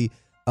 clearly,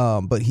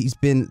 but he's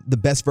been the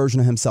best version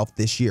of himself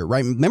this year,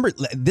 right? Remember,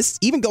 this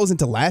even goes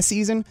into last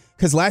season,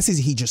 because last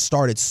season he just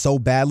started so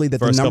badly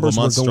that the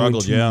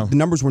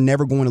numbers were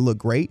never going to look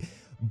great.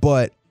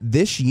 But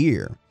this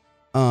year,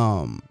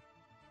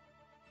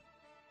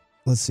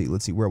 let's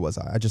see, where was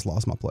I? I just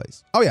lost my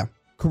place. Oh yeah,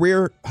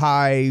 career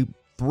high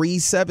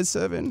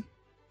 377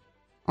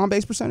 on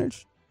base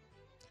percentage.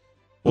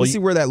 Let's see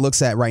where that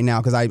looks at right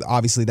now, because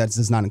obviously that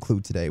does not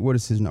include today. What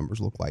does his numbers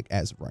look like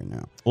as of right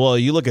now? Well,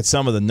 you look at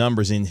some of the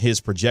numbers in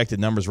his projected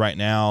numbers right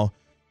now.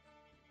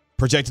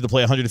 Projected to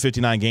play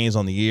 159 games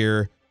on the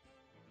year.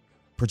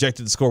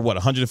 Projected to score,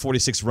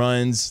 146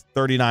 runs,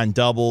 39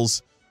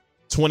 doubles,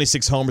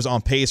 26 homers,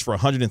 on pace for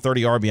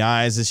 130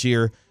 RBIs this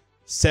year,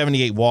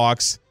 78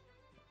 walks.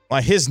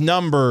 Like, his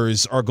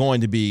numbers are going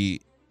to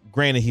be,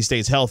 granted he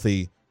stays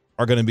healthy,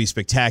 are going to be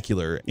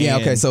spectacular. Yeah,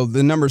 okay, so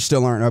the numbers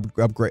still aren't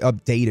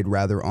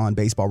updated on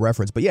Baseball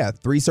Reference. But yeah,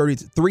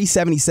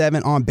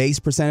 377 on base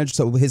percentage,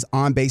 so his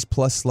on base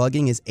plus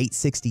slugging is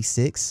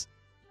 866.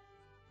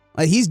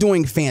 Like, he's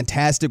doing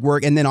fantastic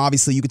work, and then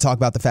obviously you could talk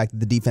about the fact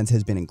that the defense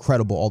has been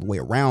incredible all the way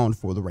around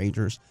for the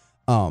Rangers.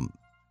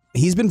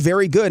 He's been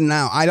very good.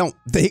 Now, I don't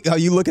think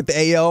you look at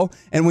the AL,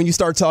 and when you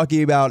start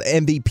talking about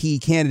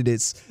MVP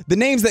candidates, the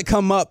names that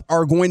come up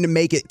are going to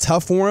make it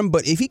tough for him.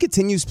 But if he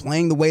continues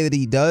playing the way that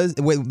he does,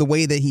 the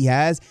way that he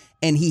has,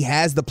 and he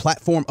has the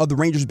platform of the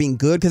Rangers being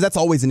good, because that's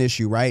always an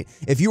issue, right?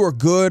 If you are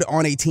good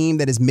on a team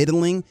that is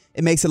middling,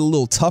 it makes it a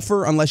little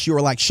tougher unless you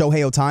are like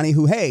Shohei Ohtani,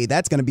 who, hey,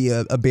 that's going to be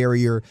a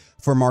barrier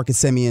for Marcus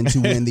Semien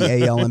to win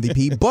the AL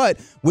MVP. But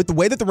with the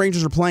way that the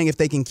Rangers are playing, if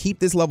they can keep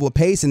this level of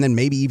pace and then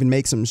maybe even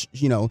make some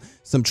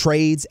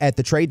trades at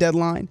the trade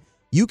deadline,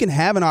 you can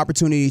have an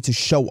opportunity to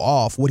show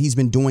off what he's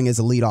been doing as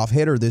a leadoff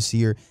hitter this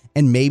year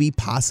and maybe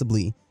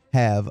possibly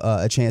have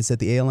a chance at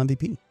the AL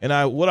MVP.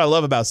 And what I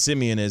love about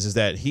Semien is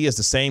that he is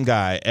the same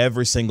guy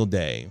every single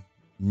day.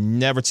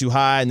 Never too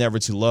high, never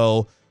too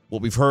low.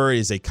 What we've heard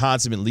is a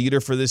consummate leader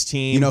for this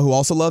team. You know who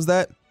also loves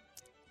that?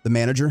 The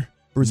manager,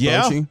 Bruce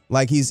Bochy.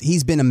 Like,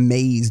 he's been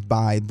amazed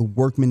by the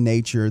workman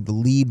nature, the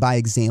lead by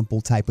example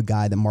type of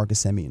guy that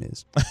Marcus Semien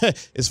is.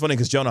 It's funny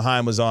because Jonah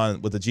Heim was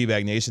on with the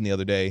G-Bag Nation the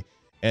other day,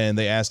 and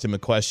they asked him a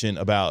question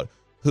about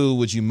who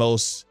would you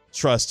most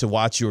trust to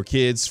watch your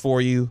kids for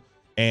you.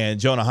 And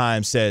Jonah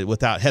Heim said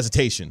without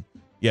hesitation,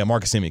 yeah,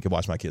 Marcus Semien could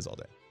watch my kids all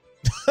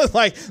day.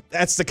 Like,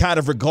 that's the kind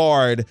of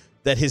regard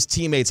that his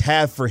teammates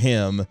have for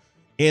him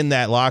in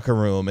that locker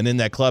room and in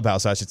that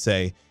clubhouse, I should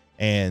say.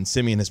 And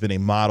Semien has been a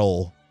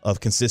model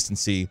of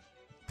consistency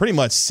pretty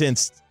much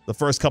since the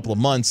first couple of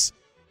months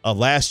of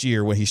last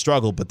year when he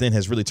struggled, but then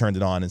has really turned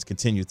it on and has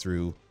continued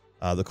through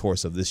the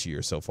course of this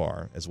year so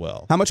far as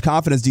well. How much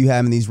confidence do you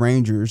have in these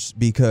Rangers?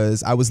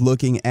 Because I was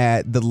looking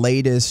at the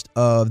latest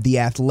of the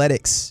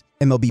Athletics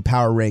MLB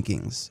Power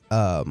Rankings,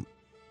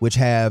 which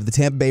have the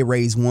Tampa Bay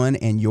Rays 1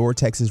 and your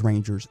Texas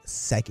Rangers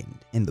 2nd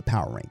in the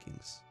Power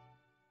Rankings.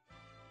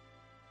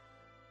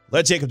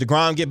 Let Jacob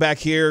deGrom get back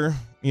here,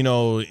 in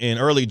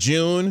early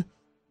June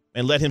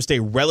and let him stay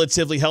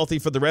relatively healthy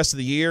for the rest of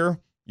the year.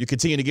 You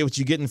continue to get what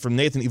you're getting from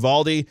Nathan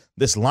Eovaldi.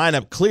 This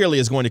lineup clearly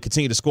is going to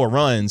continue to score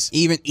runs.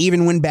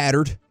 Even when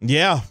battered.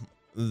 Yeah.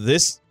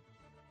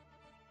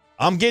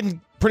 I'm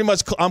getting pretty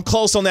much, I'm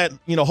close on that,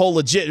 whole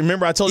legit.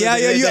 Remember I told you?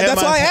 Yeah.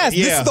 That's why I asked.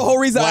 Yeah. This is the whole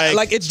reason.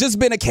 It's just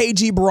been a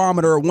KG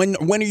barometer. When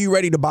are you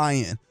ready to buy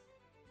in?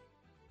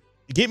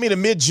 Get me to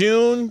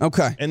mid-June.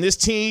 Okay. And this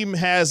team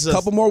has a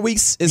couple more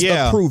weeks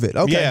to prove it.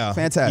 Okay. Yeah.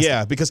 Fantastic.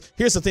 Yeah, because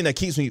here's the thing that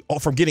keeps me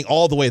from getting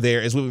all the way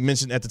there is what we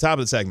mentioned at the top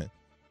of the segment.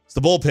 It's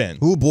the bullpen.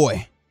 Oh,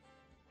 boy.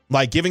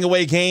 Like, giving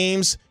away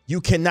games,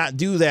 you cannot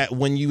do that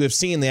when you have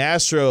seen the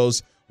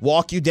Astros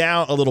walk you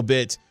down a little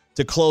bit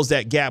to close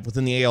that gap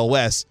within the AL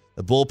West.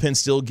 The bullpen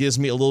still gives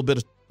me a little bit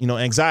of,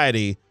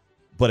 anxiety.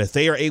 But if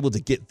they are able to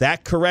get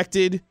that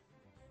corrected,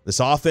 this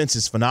offense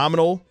is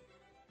phenomenal.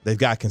 They've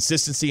got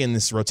consistency in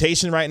this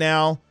rotation right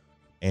now.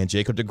 And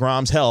Jacob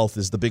deGrom's health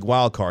is the big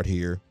wild card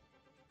here.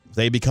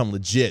 They become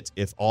legit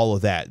if all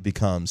of that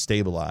becomes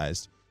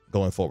stabilized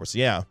going forward. So,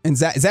 yeah. And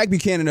Zach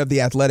Buchanan of The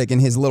Athletic, in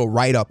his little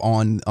write-up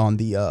on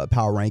the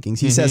power rankings,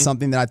 he says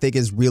something that I think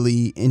is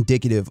really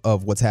indicative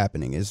of what's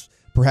happening is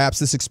perhaps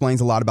this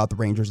explains a lot about the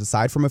Rangers.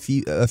 Aside from a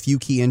few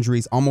key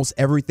injuries, almost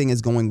everything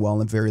is going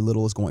well and very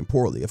little is going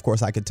poorly. Of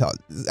course, I could tell.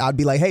 I'd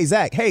be like, hey,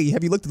 Zach,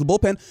 have you looked at the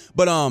bullpen?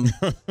 But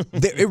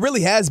it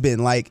really has been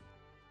like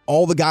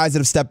all the guys that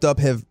have stepped up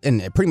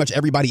and pretty much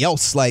everybody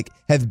else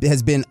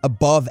has been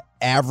above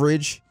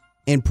average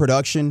in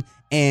production.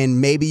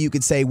 And maybe you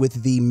could say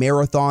with the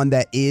marathon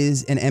that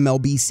is an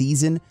MLB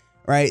season,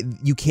 right?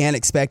 You can't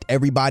expect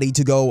everybody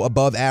to go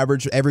above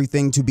average,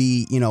 everything to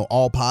be,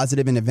 all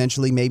positive, and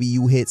eventually maybe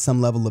you hit some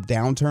level of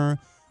downturn.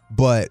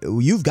 But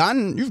you've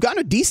gotten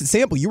a decent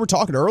sample. You were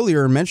talking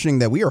earlier mentioning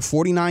that we are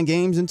 49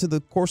 games into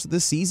the course of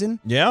this season.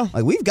 Yeah.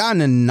 Like we've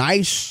gotten a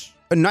nice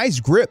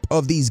grip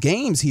of these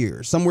games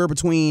here, somewhere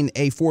between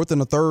a fourth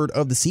and a third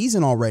of the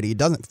season already. It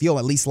doesn't feel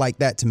at least like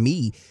that to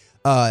me,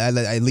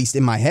 at least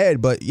in my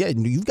head. But yeah,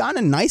 you've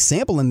gotten a nice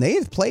sample, and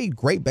they've played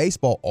great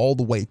baseball all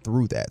the way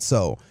through that.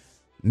 So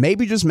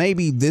maybe, just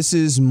maybe, this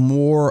is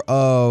more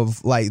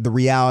of like the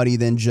reality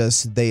than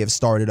just they have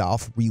started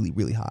off really,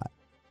 really hot.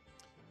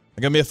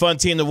 They're going to be a fun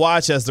team to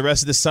watch as the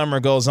rest of the summer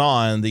goes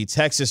on. The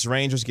Texas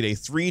Rangers get a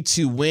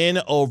 3-2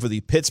 win over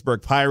the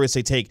Pittsburgh Pirates.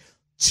 They take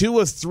 2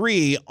 of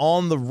 3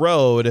 on the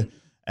road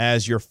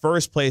as your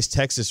first-place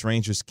Texas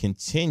Rangers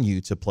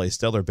continue to play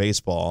stellar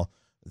baseball.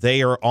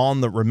 They are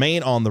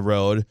remain on the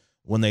road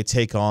when they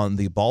take on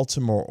the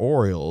Baltimore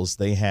Orioles.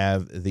 They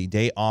have the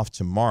day off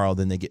tomorrow.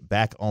 Then they get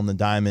back on the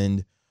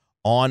diamond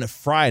on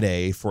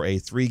Friday for a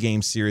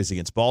 3-game series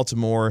against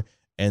Baltimore,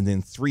 and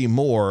then 3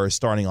 more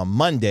starting on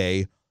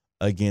Monday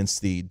against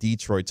the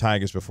Detroit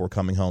Tigers before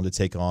coming home to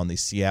take on the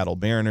Seattle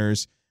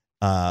Mariners,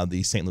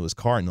 the St. Louis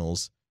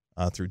Cardinals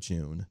through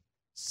June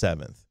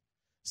 7th.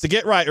 It's the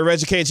Get Right with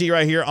Reggie KG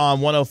right here on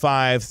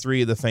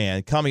 105.3 The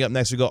Fan. Coming up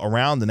next, we go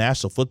around the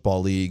National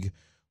Football League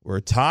where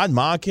Todd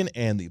Monken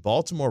and the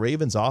Baltimore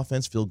Ravens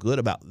offense feel good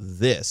about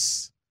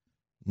this.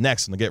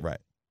 Next on the Get Right.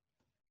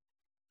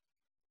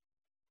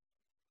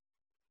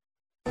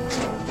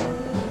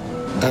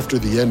 After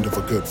the end of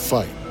a good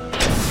fight,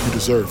 you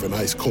deserve an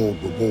ice-cold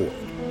reward.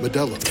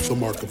 Modelo, the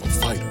mark of a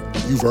fighter.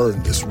 You've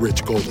earned this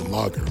rich golden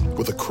lager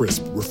with a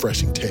crisp,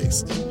 refreshing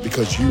taste.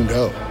 Because you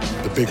know,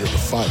 the bigger the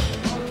fight,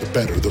 the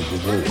better the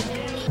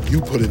reward. You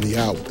put in the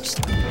hours,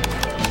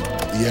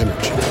 the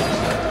energy,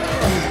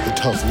 the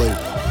tough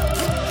labor.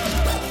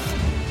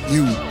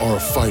 You are a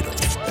fighter,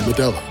 and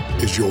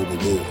Modelo is your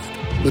reward.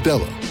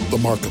 Modelo, the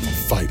mark of a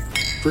fighter.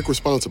 Drink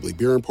responsibly.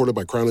 Beer imported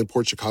by Crown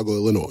Imports, Chicago,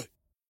 Illinois.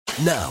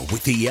 Now,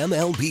 with the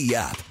MLB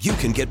app, you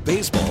can get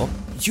baseball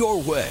your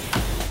way.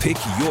 Pick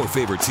your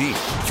favorite team,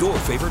 your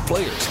favorite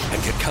players,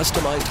 and get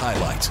customized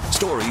highlights,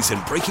 stories,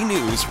 and breaking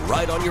news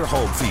right on your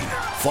home feed.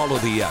 Follow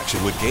the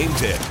action with Game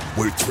Day,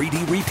 where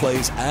 3D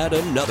replays add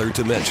another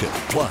dimension.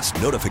 Plus,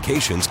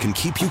 notifications can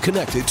keep you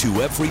connected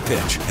to every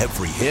pitch,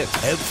 every hit,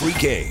 every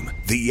game.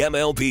 The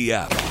MLB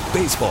app.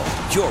 Baseball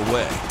your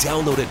way.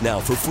 Download it now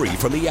for free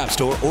from the App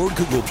Store or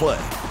Google Play.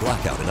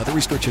 Blackout and other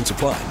restrictions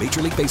apply.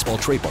 Major League Baseball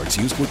trademarks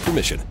used with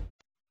permission.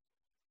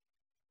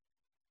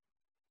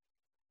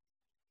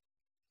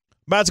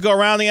 About to go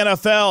around the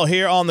NFL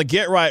here on the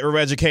Get Right with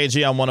Reggie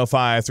KG on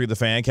 105.3 The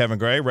Fan. Kevin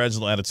Gray,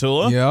 Reginald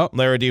Atatula, yep.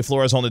 Larry D.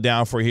 Flores holding it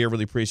down for you here.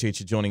 Really appreciate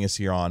you joining us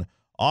here on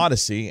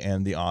Odyssey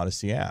and the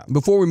Odyssey app.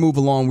 Before we move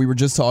along, we were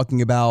just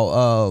talking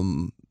about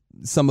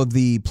some of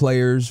the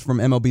players from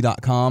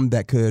MLB.com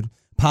that could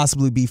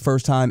possibly be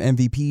first-time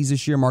MVPs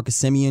this year. Marcus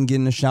Semien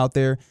getting a shout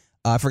there.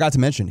 I forgot to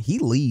mention, he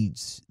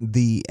leads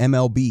the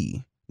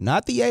MLB,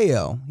 not the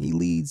AL. He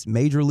leads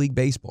Major League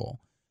Baseball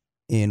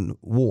in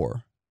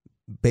WAR.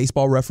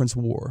 Baseball Reference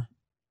WAR.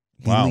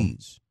 He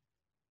leads.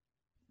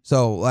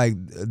 So, like,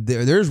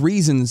 there's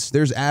reasons.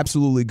 There's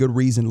absolutely good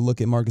reason to look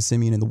at Marcus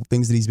Semien and the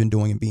things that he's been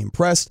doing and be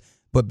impressed.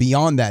 But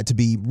beyond that, to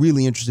be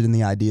really interested in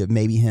the idea of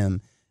maybe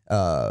him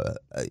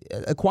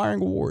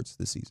acquiring awards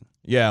this season.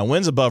 Yeah,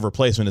 wins above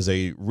replacement is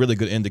a really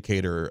good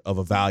indicator of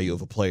a value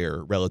of a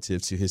player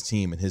relative to his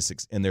team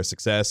and their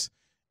success.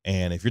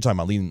 And if you're talking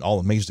about leading all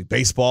of Major League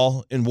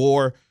Baseball in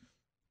WAR,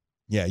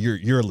 yeah,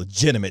 you're a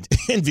legitimate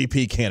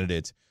MVP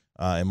candidate.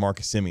 And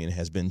Marcus Semien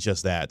has been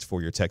just that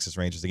for your Texas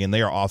Rangers. Again,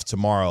 they are off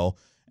tomorrow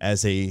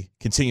as they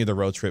continue the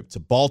road trip to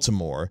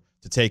Baltimore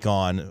to take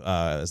on,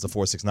 as the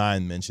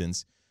 469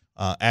 mentions,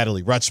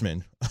 Adley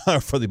Rutschman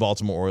for the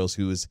Baltimore Orioles,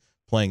 who is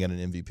playing at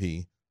an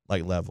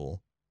MVP-like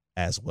level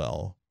as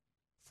well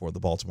for the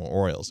Baltimore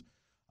Orioles.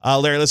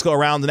 Larry, let's go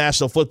around the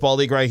National Football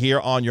League right here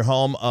on your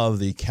home of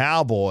the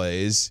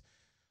Cowboys.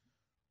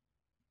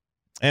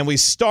 And we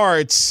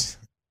start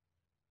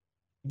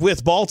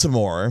with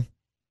Baltimore.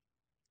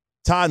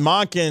 Todd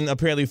Monken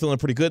apparently feeling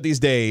pretty good these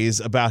days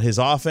about his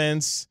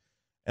offense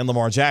and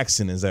Lamar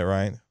Jackson. Is that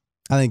right?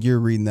 I think you're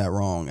reading that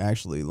wrong,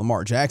 actually.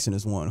 Lamar Jackson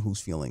is one who's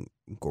feeling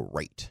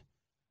great.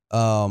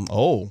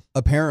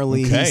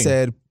 Apparently, he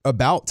said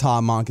about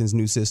Todd Monken's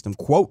new system,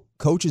 quote,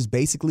 "Coach is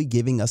basically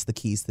giving us the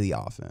keys to the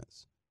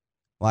offense."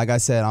 Like I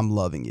said, I'm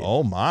loving it.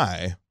 Oh,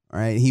 my. All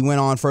right. He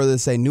went on further to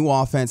say new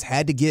offense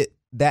had to get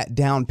that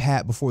down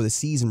pat before the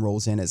season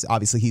rolls in, as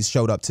obviously he's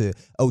showed up to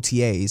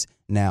OTAs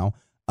now.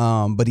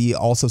 But he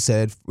also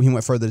said, he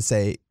went further to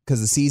say,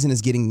 because the season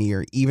is getting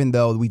near, even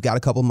though we've got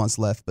a couple months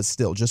left, but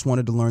still just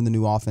wanted to learn the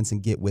new offense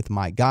and get with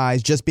my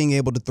guys. Just being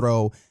able to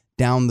throw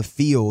down the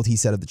field, he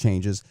said of the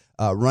changes,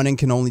 running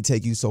can only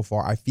take you so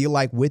far. I feel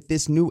like with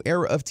this new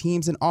era of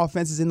teams and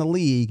offenses in the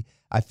league,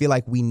 I feel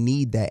like we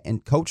need that.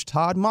 And Coach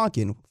Todd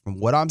Monken, from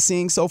what I'm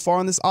seeing so far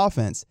on this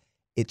offense,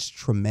 it's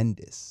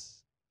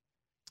tremendous.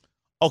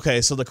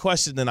 Okay, so the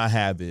question that I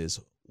have is,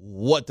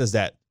 what does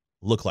that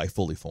look like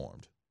fully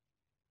formed?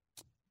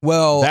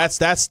 Well, that's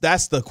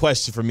the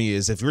question for me,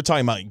 is if you're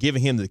talking about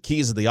giving him the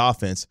keys of the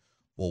offense,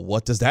 Well,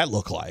 what does that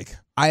look like?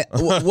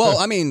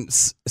 I mean,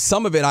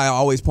 some of it I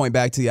always point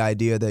back to the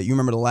idea that you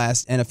remember the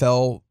last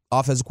NFL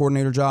offensive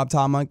coordinator job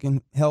Tom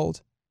Monken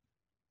held?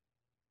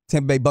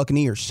 Tampa Bay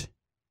Buccaneers,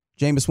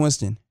 Jameis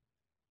Winston,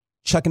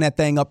 chucking that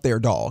thing up there,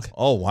 dog.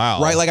 Oh,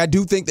 wow. Right? Like, I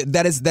do think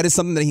that is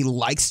something that he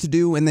likes to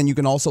do. And then you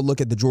can also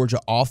look at the Georgia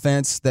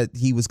offense that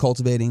he was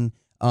cultivating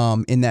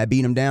in that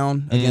beat him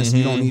down against.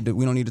 We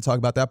don't need to talk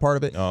about that part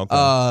of it. Oh,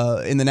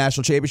 okay. In the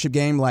national championship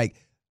game, like,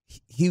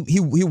 he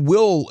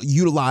will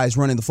utilize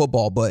running the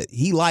football, but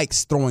he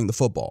likes throwing the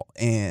football.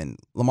 And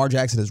Lamar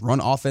Jackson has run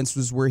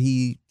offenses where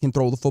he can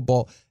throw the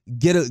football,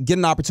 get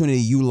an opportunity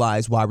to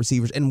utilize wide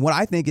receivers. And what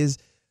I think is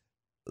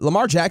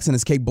Lamar Jackson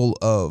is capable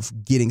of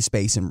getting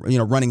space and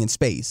running in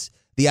space.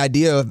 The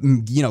idea of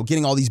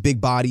getting all these big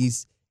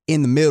bodies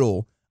in the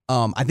middle,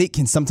 I think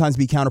can sometimes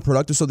be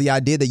counterproductive. So the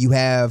idea that you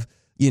have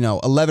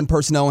 11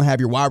 personnel and have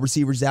your wide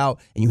receivers out,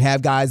 and you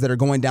have guys that are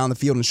going down the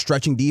field and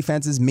stretching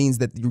defenses means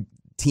that your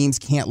teams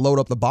can't load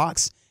up the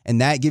box,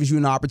 and that gives you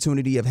an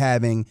opportunity of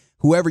having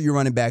whoever your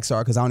running backs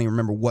are, because I don't even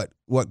remember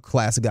what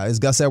class of guys. Is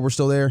Gus Edwards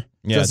still there?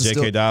 Yeah,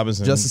 J.K. Dobbins.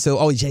 Justice Hill.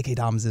 Oh, J.K.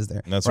 Dobbins is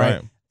there. That's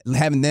right.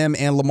 Having them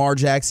and Lamar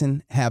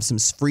Jackson have some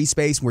free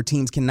space where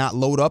teams cannot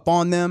load up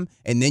on them,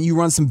 and then you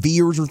run some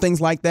veers or things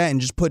like that and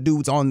just put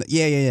dudes on.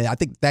 Yeah. I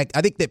think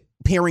that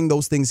pairing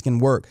those things can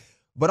work.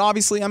 But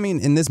obviously, I mean,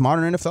 in this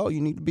modern NFL,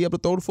 you need to be able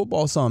to throw the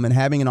football some, and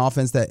having an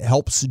offense that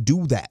helps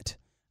do that,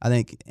 I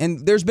think.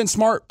 And there's been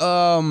smart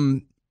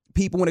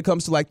people when it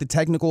comes to like the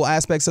technical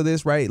aspects of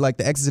this, right? Like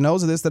the X's and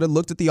O's of this that have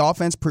looked at the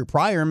offense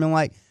prior and been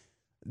like,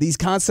 these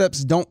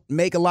concepts don't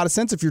make a lot of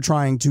sense if you're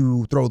trying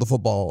to throw the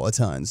football a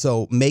ton.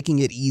 So making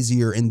it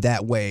easier in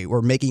that way,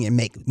 or making it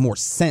make more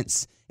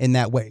sense in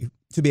that way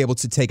to be able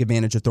to take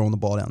advantage of throwing the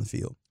ball down the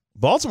field.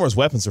 Baltimore's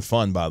weapons are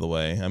fun, by the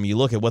way. I mean, you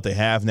look at what they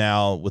have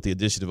now with the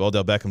addition of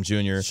Odell Beckham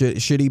Jr.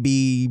 Should he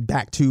be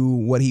back to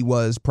what he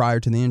was prior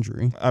to the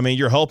injury? I mean,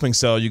 you're hoping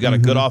so. You got a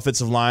good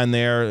offensive line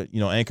there,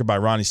 anchored by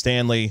Ronnie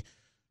Stanley.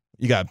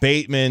 You got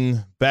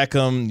Bateman,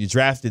 Beckham. You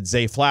drafted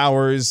Zay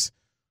Flowers.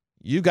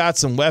 You got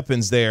some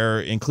weapons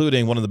there,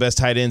 including one of the best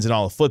tight ends in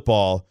all of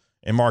football,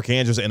 and Mark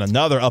Andrews, and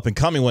another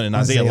up-and-coming one in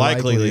Isaiah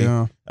Likely.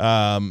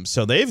 Yeah.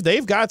 So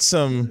they've got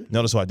some.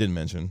 Notice who I didn't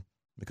mention,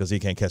 because he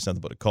can't catch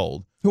nothing but a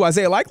cold. Who,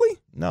 Isaiah Likely?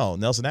 No,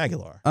 Nelson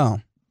Aguilar. Oh.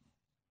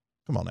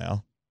 Come on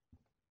now.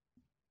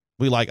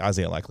 We like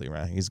Isaiah Likely,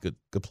 right? He's a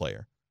good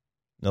player.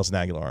 Nelson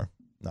Aguilar,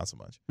 not so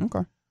much.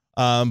 Okay.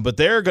 But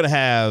they're going to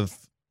have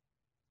 –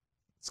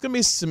 it's going to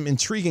be some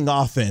intriguing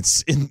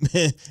offense in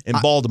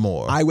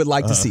Baltimore. I would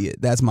like to see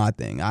it. That's my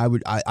thing.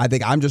 I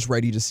think I'm just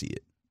ready to see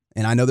it.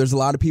 And I know there's a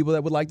lot of people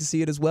that would like to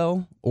see it as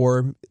well,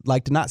 or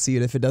like to not see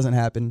it if it doesn't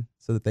happen,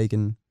 so that they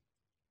can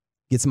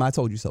get some I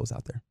told you so's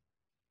out there.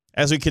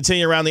 As we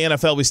continue around the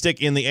NFL, we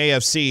stick in the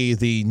AFC.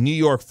 The New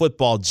York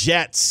Football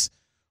Jets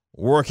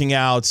working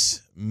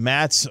out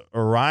Matt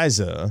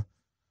Araiza,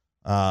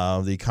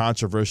 the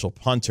controversial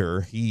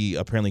punter. He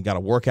apparently got a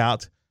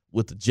workout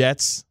with the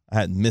Jets. I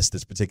had missed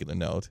this particular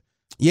note.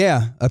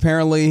 Yeah,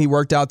 apparently he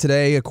worked out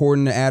today,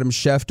 according to Adam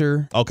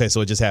Schefter. Okay,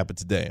 so it just happened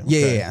today.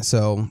 Okay. Yeah.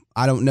 So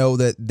I don't know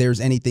that there's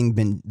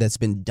anything that's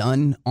been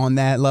done on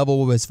that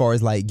level as far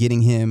as like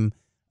getting him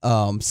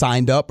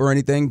signed up or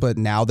anything. But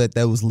now that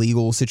those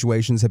legal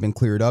situations have been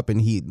cleared up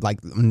and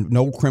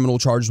no criminal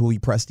charges will be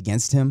pressed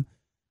against him,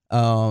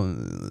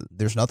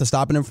 there's nothing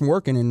stopping him from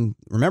working. And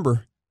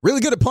remember, really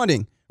good at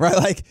punting. Right,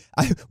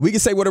 like we can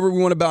say whatever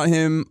we want about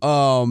him,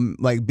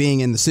 like being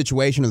in the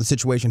situation or the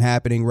situation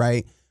happening.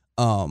 Right,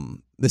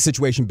 the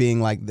situation being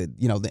like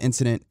the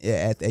incident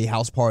at a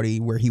house party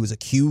where he was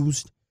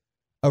accused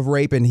of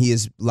rape, and he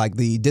is like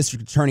the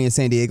district attorney in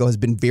San Diego has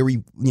been very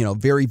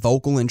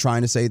vocal in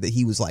trying to say that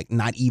he was like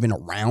not even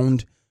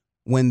around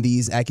when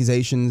these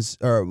accusations,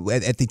 or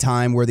at the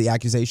time where the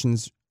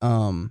accusations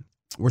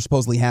were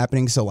supposedly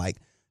happening. So like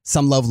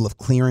some level of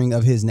clearing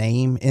of his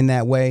name in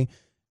that way.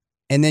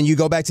 And then you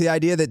go back to the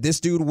idea that this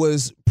dude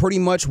was pretty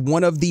much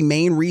one of the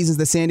main reasons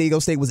that San Diego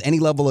State was any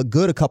level of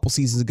good a couple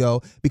seasons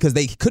ago, because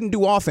they couldn't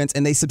do offense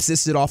and they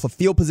subsisted off of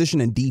field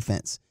position and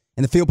defense.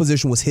 And the field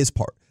position was his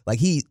part. Like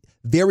he,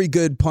 very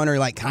good punter,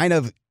 like kind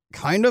of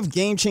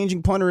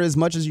game-changing punter as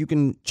much as you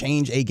can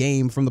change a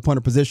game from the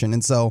punter position.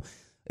 And so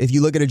if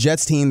you look at a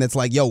Jets team that's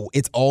like, yo,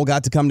 it's all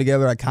got to come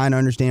together, I kind of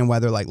understand why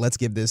they're like, let's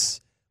give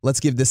this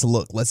a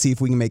look. Let's see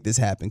if we can make this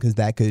happen, because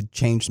that could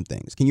change some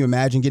things. Can you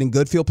imagine getting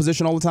good field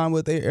position all the time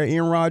with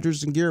Aaron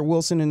Rodgers and Garrett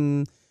Wilson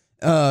and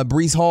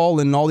Breece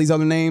Hall and all these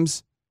other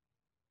names?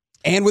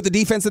 And with the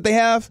defense that they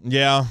have?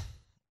 Yeah.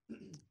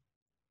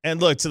 And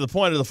look, to the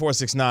point of the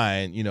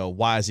 469,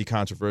 why is he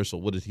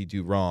controversial? What did he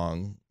do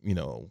wrong?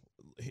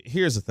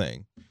 Here's the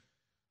thing.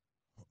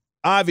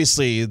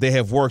 Obviously, they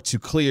have worked to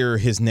clear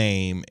his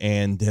name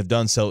and have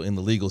done so in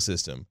the legal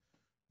system.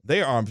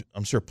 There are,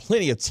 I'm sure,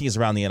 plenty of teams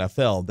around the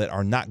NFL that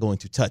are not going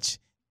to touch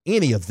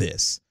any of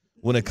this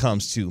when it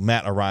comes to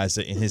Matt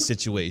Araiza in his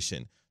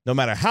situation, no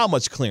matter how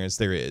much clearance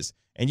there is.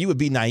 And you would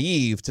be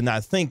naive to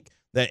not think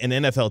that an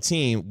NFL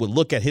team would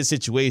look at his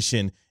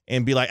situation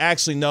and be like,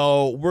 actually,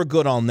 no, we're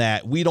good on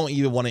that. We don't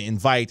even want to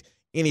invite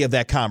any of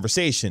that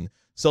conversation.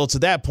 So to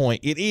that point,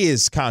 it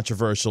is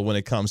controversial when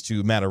it comes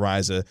to Matt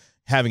Araiza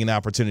having an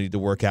opportunity to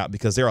work out,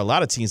 because there are a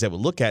lot of teams that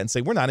would look at it and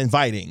say, we're not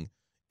inviting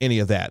any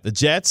of that. The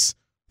Jets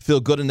feel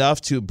good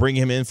enough to bring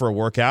him in for a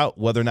workout.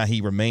 Whether or not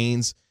he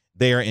remains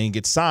there and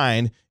gets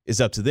signed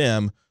is up to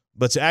them.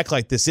 But to act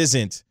like this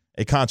isn't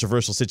a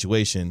controversial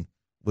situation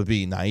would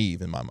be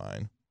naive in my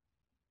mind.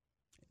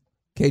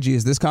 KG,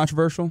 is this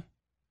controversial?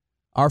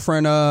 Our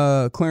friend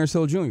Clarence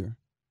Hill Jr.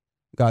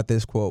 got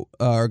this quote,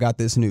 or got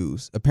this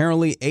news.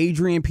 Apparently,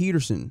 Adrian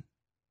Peterson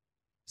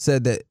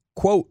said that,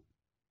 quote,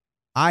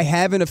 I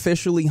haven't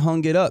officially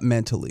hung it up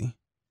mentally.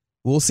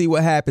 We'll see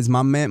what happens.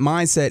 My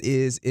mindset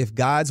is, if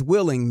God's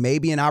willing,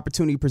 maybe an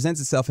opportunity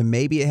presents itself and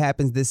maybe it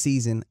happens this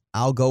season,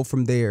 I'll go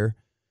from there.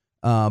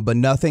 But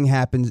nothing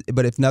happens.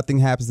 But if nothing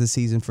happens this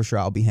season, for sure,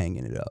 I'll be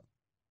hanging it up.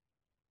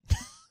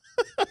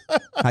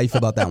 How you feel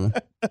about that one?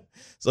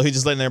 So he's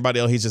just letting everybody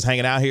know he's just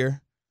hanging out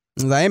here.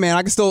 He's like, hey man,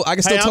 I can still tote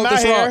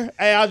this rock.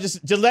 Hey, I'm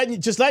just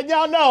letting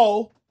y'all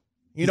know.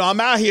 You know, I'm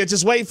out here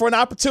just waiting for an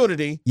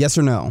opportunity. Yes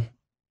or no?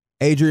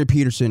 Adrian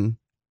Peterson,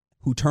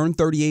 who turned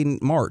 38 in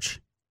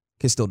March,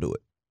 can still do it.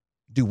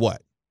 Do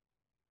what?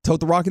 Tote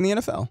the rock in the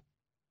NFL.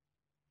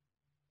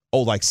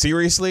 Oh, like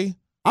seriously?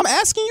 I'm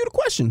asking you the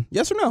question.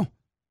 Yes or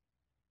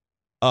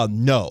no?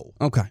 No.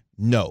 Okay.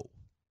 No.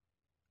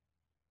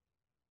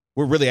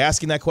 We're really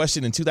asking that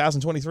question in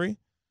 2023?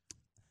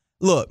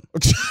 Look,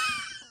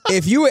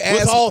 if you would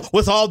ask,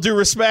 with all due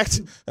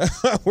respect,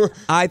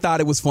 I thought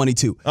it was funny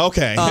too.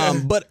 Okay.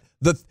 But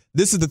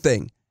this is the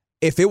thing.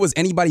 If it was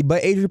anybody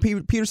but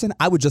Adrian Peterson,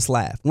 I would just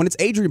laugh. When it's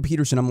Adrian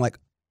Peterson, I'm like,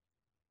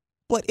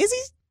 but is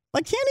he?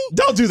 Like, can he?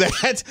 Don't do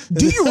that.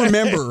 Do you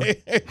remember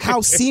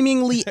how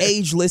seemingly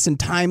ageless and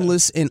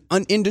timeless and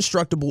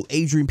indestructible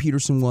Adrian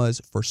Peterson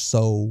was for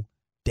so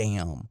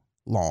damn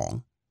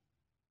long?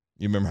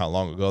 You remember how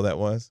long ago that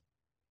was?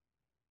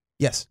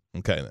 Yes.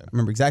 Okay, then. I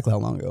remember exactly how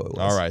long ago it was.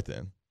 All right,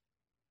 then.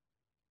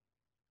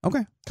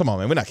 Okay. Come on,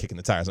 man. We're not kicking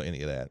the tires on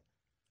any of that.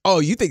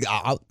 Oh, you think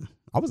I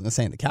wasn't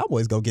saying the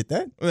Cowboys go get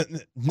that?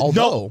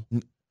 Although,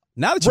 no.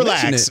 Now that you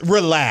mention it,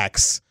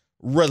 relax.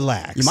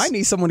 You might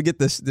need someone to get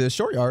the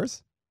short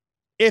yards.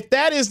 If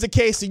that is the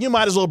case, then you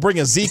might as well bring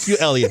Ezekiel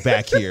Elliott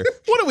back here.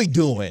 What are we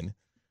doing?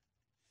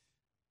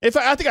 I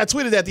think I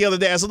tweeted that the other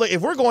day. I said, look,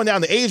 if we're going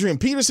down the Adrian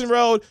Peterson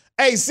road,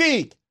 hey,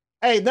 Zeke,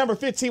 hey, number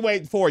 15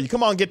 waiting for you.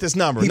 Come on, get this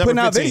number. He's number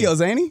putting 15. out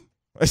videos, ain't he?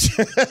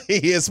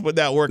 He is putting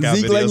out workout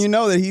Zeke videos. letting you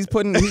know that he's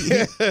putting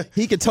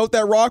he can tote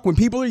that rock when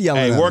people are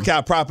yelling at him.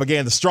 Workout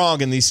propaganda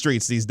strong in these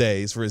streets these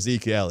days for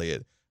Ezekiel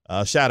Elliott.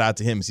 Shout out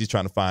to him as he's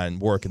trying to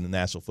find work in the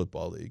National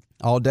Football League.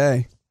 All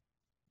day.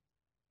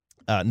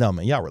 No,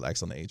 man, y'all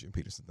relax on the Adrian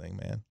Peterson thing,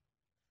 man.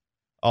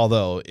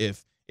 Although,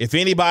 if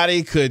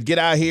anybody could get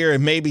out here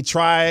and maybe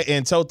try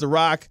and tote the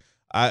rock,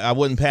 I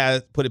wouldn't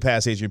put it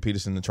past Adrian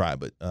Peterson to try,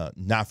 but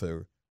not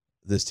for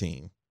this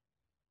team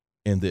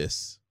in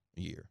this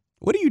year.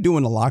 What do you do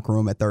in the locker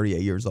room at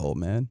 38 years old,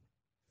 man?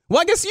 Well,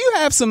 I guess you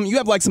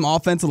have like some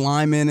offensive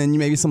linemen and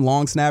maybe some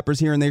long snappers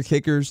here and there,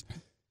 kickers.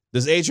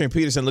 Does Adrian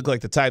Peterson look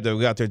like the type that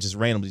we out there just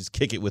randomly just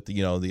kick it with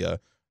the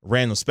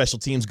random special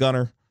teams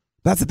gunner?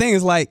 That's the thing,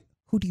 is like,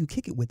 who do you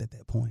kick it with at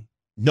that point?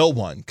 No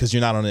one, because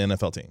you're not on the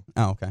NFL team.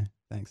 Oh, okay.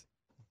 Thanks.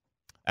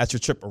 That's your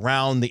trip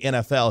around the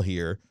NFL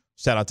here.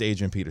 Shout out to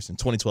Adrian Peterson,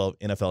 2012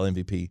 NFL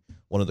MVP,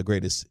 one of the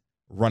greatest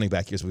running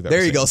back years we've ever seen.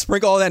 There you go.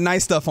 Sprinkle all that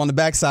nice stuff on the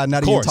backside. Now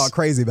that you talk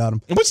crazy about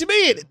him. What you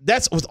mean?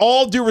 That's with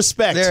all due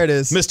respect. There it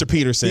is. Mr.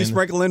 Peterson. He's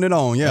sprinkling it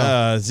on,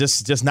 yeah.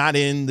 Just not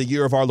in the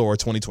year of our Lord,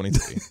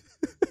 2023.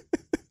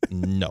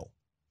 No.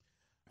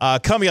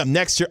 Coming up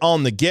next year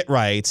on the Get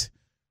Right,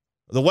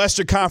 the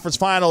Western Conference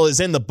Final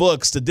is in the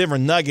books. The Denver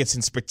Nuggets,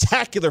 in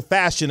spectacular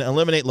fashion,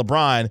 eliminate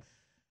LeBron.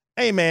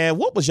 Hey, man,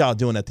 what was y'all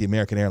doing at the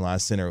American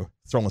Airlines Center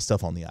throwing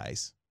stuff on the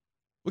ice?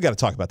 We got to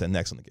talk about that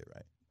next on the Get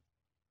Right.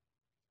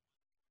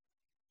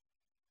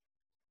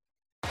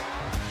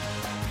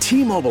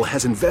 T-Mobile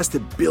has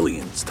invested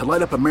billions to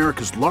light up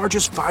America's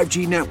largest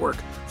 5G network,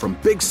 from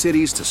big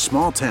cities to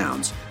small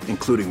towns,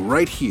 including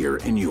right here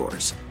in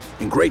yours.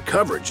 And great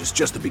coverage is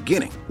just the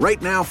beginning. Right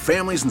now,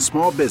 families and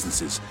small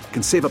businesses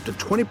can save up to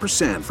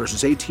 20%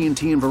 versus AT&T and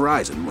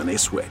Verizon when they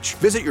switch.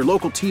 Visit your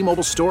local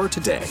T-Mobile store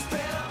today.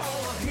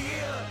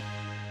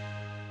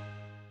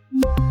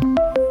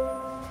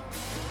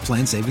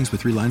 Plan savings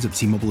with 3 lines of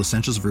T-Mobile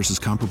Essentials versus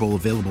comparable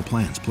available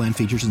plans. Plan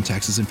features and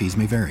taxes and fees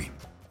may vary.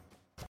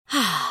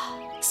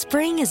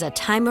 Spring is a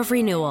time of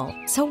renewal,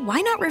 so why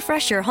not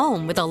refresh your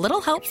home with a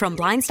little help from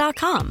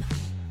Blinds.com?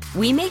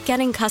 We make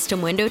getting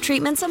custom window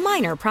treatments a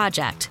minor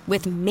project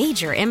with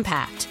major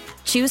impact.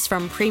 Choose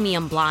from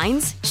premium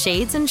blinds,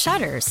 shades, and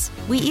shutters.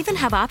 We even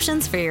have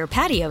options for your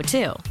patio,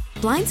 too.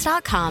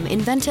 Blinds.com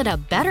invented a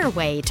better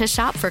way to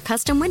shop for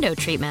custom window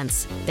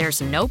treatments. There's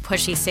no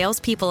pushy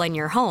salespeople in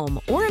your home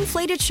or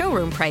inflated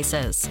showroom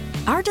prices.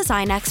 Our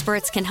design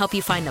experts can help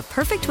you find the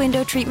perfect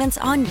window treatments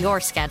on your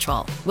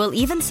schedule. We'll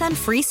even send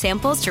free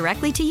samples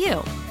directly to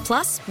you.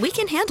 Plus, we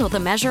can handle the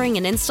measuring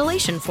and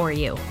installation for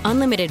you.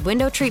 Unlimited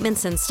window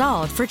treatments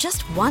installed for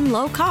just one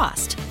low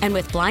cost. And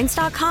with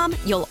Blinds.com,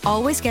 you'll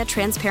always get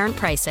transparent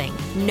pricing.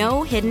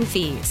 No hidden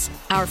fees.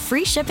 Our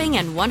free shipping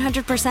and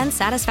 100%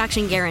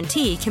 satisfaction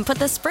guarantee can put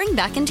the spring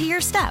back into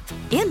your step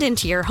and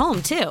into your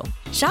home, too.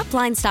 Shop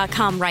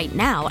Blinds.com right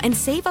now and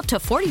save up to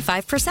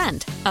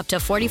 45%. Up to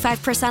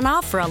 45%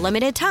 off for a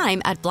limited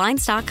time at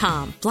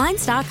Blinds.com.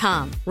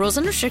 Blinds.com. Rules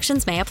and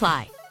restrictions may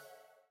apply.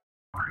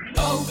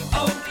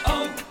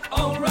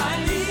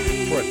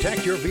 O'Reilly.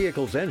 Protect your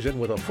vehicle's engine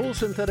with a full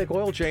synthetic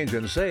oil change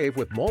and save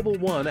with Mobile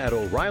One at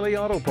O'Reilly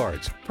Auto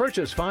Parts.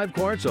 Purchase 5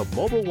 quarts of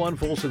Mobile One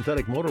full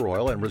synthetic motor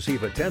oil and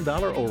receive a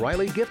 $10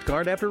 O'Reilly gift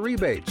card after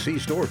rebate. See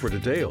store for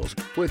details.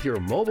 With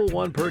your Mobile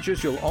One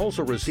purchase, you'll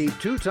also receive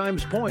 2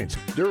 times points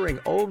during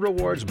O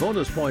Rewards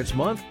Bonus Points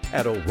Month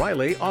at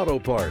O'Reilly Auto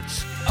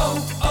Parts.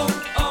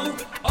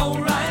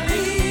 O'Reilly.